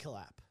slow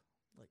clap.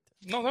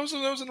 No, that was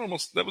a normal.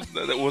 That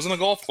wasn't a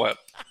golf clap.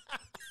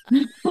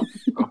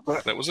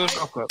 That was a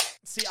golf clap.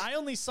 See, I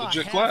only saw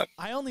Legit half. clap.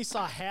 I only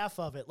saw half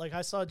of it. Like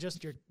I saw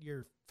just your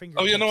finger.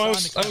 Oh yeah, no, I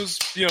was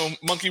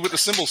monkey with the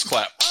cymbals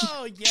clap.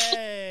 Oh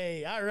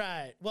yay! All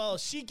right. Well,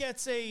 she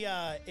gets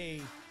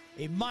a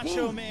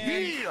Macho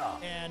Man.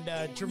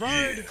 And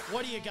Gerard,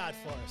 what do you got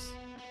for us?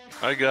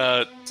 I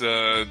got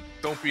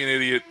don't be an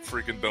idiot,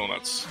 freaking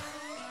donuts.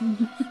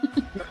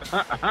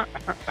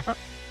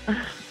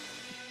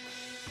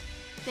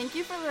 Thank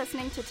you for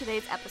listening to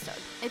today's episode.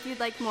 If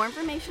you'd like more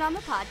information on the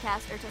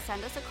podcast or to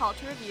send us a call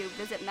to review,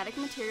 visit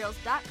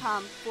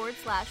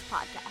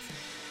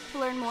medicmaterials.com/podcast. To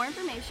learn more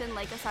information,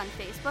 like us on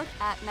Facebook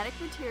at Medic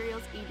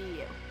Materials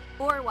EDU,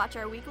 or watch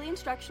our weekly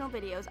instructional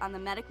videos on the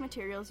Medic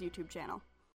Materials YouTube channel.